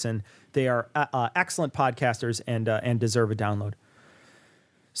them a listen. They are excellent podcasters and deserve a download.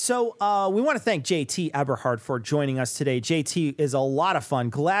 So we want to thank JT Eberhard for joining us today. JT is a lot of fun.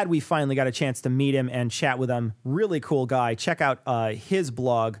 Glad we finally got a chance to meet him and chat with him. Really cool guy. Check out his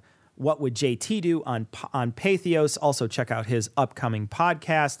blog, What Would JT Do, on Pathos. Also check out his upcoming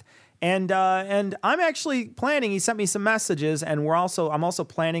podcast. And I'm actually planning. He sent me some messages, and I'm also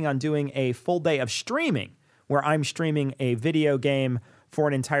planning on doing a full day of streaming where I'm streaming a video game for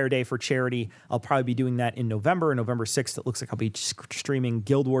an entire day for charity. I'll probably be doing that in November 6th. It looks like I'll be streaming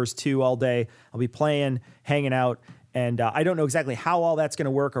Guild Wars 2 all day. I'll be playing, hanging out, and I don't know exactly how all that's going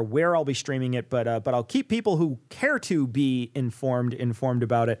to work or where I'll be streaming it, but I'll keep people who care to be informed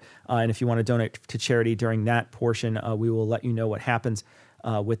about it. And if you want to donate to charity during that portion, we will let you know what happens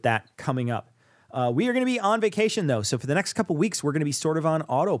with that coming up. We are going to be on vacation, though, so for the next couple weeks, we're going to be sort of on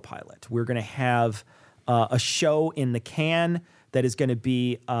autopilot. We're going to have a show in the can that is going to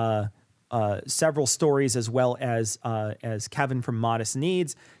be several stories, as well as Kevin from Modest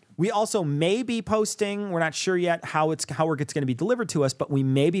Needs. We also may be posting, we're not sure yet how it's going to be delivered to us, but we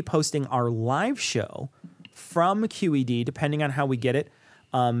may be posting our live show from QED, depending on how we get it.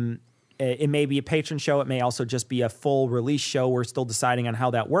 It may be a patron show. It may also just be a full release show. We're still deciding on how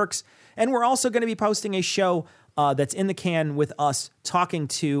that works. And we're also going to be posting a show that's in the can with us talking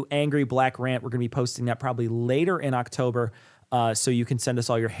to Angry Black Rant. We're going to be posting that probably later in October. So you can send us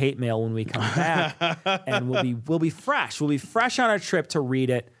all your hate mail when we come back, and we'll be fresh. We'll be fresh on our trip to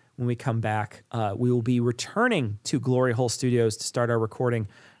read it when we come back. We will be returning to Glory Hole Studios to start our recording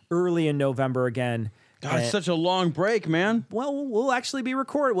early in November again. God, it's such a long break, man. Well, we'll actually be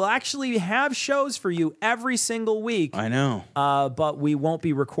recording. We'll actually have shows for you every single week. I know. But we won't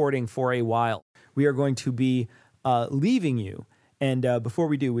be recording for a while. We are going to be leaving you. And before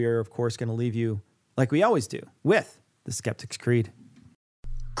we do, we are, of course, going to leave you, like we always do, with the Skeptic's Creed.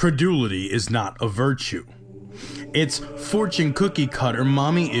 Credulity is not a virtue. It's fortune cookie cutter,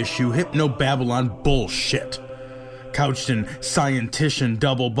 mommy issue, hypno-Babylon bullshit. Couched in scientician,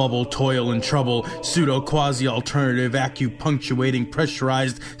 double bubble, toil and trouble, pseudo quasi alternative, acupunctuating,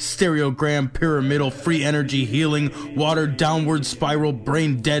 pressurized, stereogram, pyramidal, free energy healing, watered downward spiral,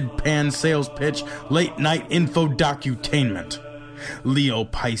 brain deadpan sales pitch, late night info docutainment. Leo,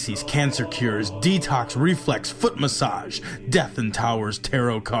 Pisces, cancer cures, detox, reflex, foot massage, death and towers,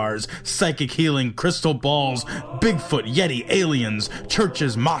 tarot cards, psychic healing, crystal balls, Bigfoot, Yeti, aliens,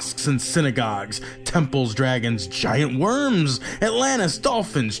 churches, mosques and synagogues, temples, dragons, giant worms, Atlantis,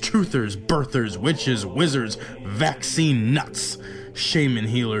 dolphins, truthers, birthers, witches, wizards, vaccine nuts, shaman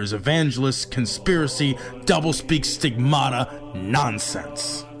healers, evangelists, conspiracy, doublespeak, stigmata,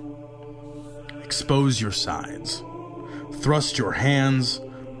 nonsense. Expose your sides. Thrust your hands,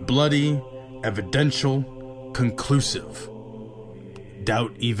 bloody, evidential, conclusive.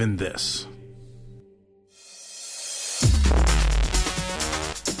 Doubt even this.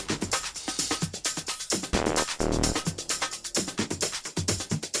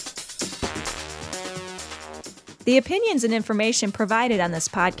 The opinions and information provided on this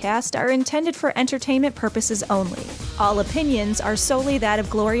podcast are intended for entertainment purposes only. All opinions are solely that of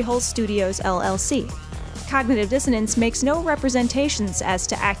Glory Hole Studios, LLC. Cognitive Dissonance makes no representations as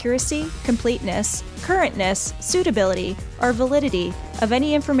to accuracy, completeness, currentness, suitability, or validity of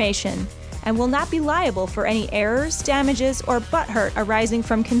any information, and will not be liable for any errors, damages, or butthurt arising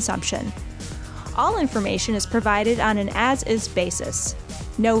from consumption. All information is provided on an as-is basis.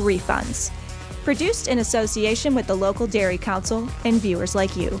 No refunds. Produced in association with the local Dairy Council and viewers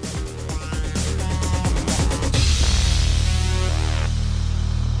like you.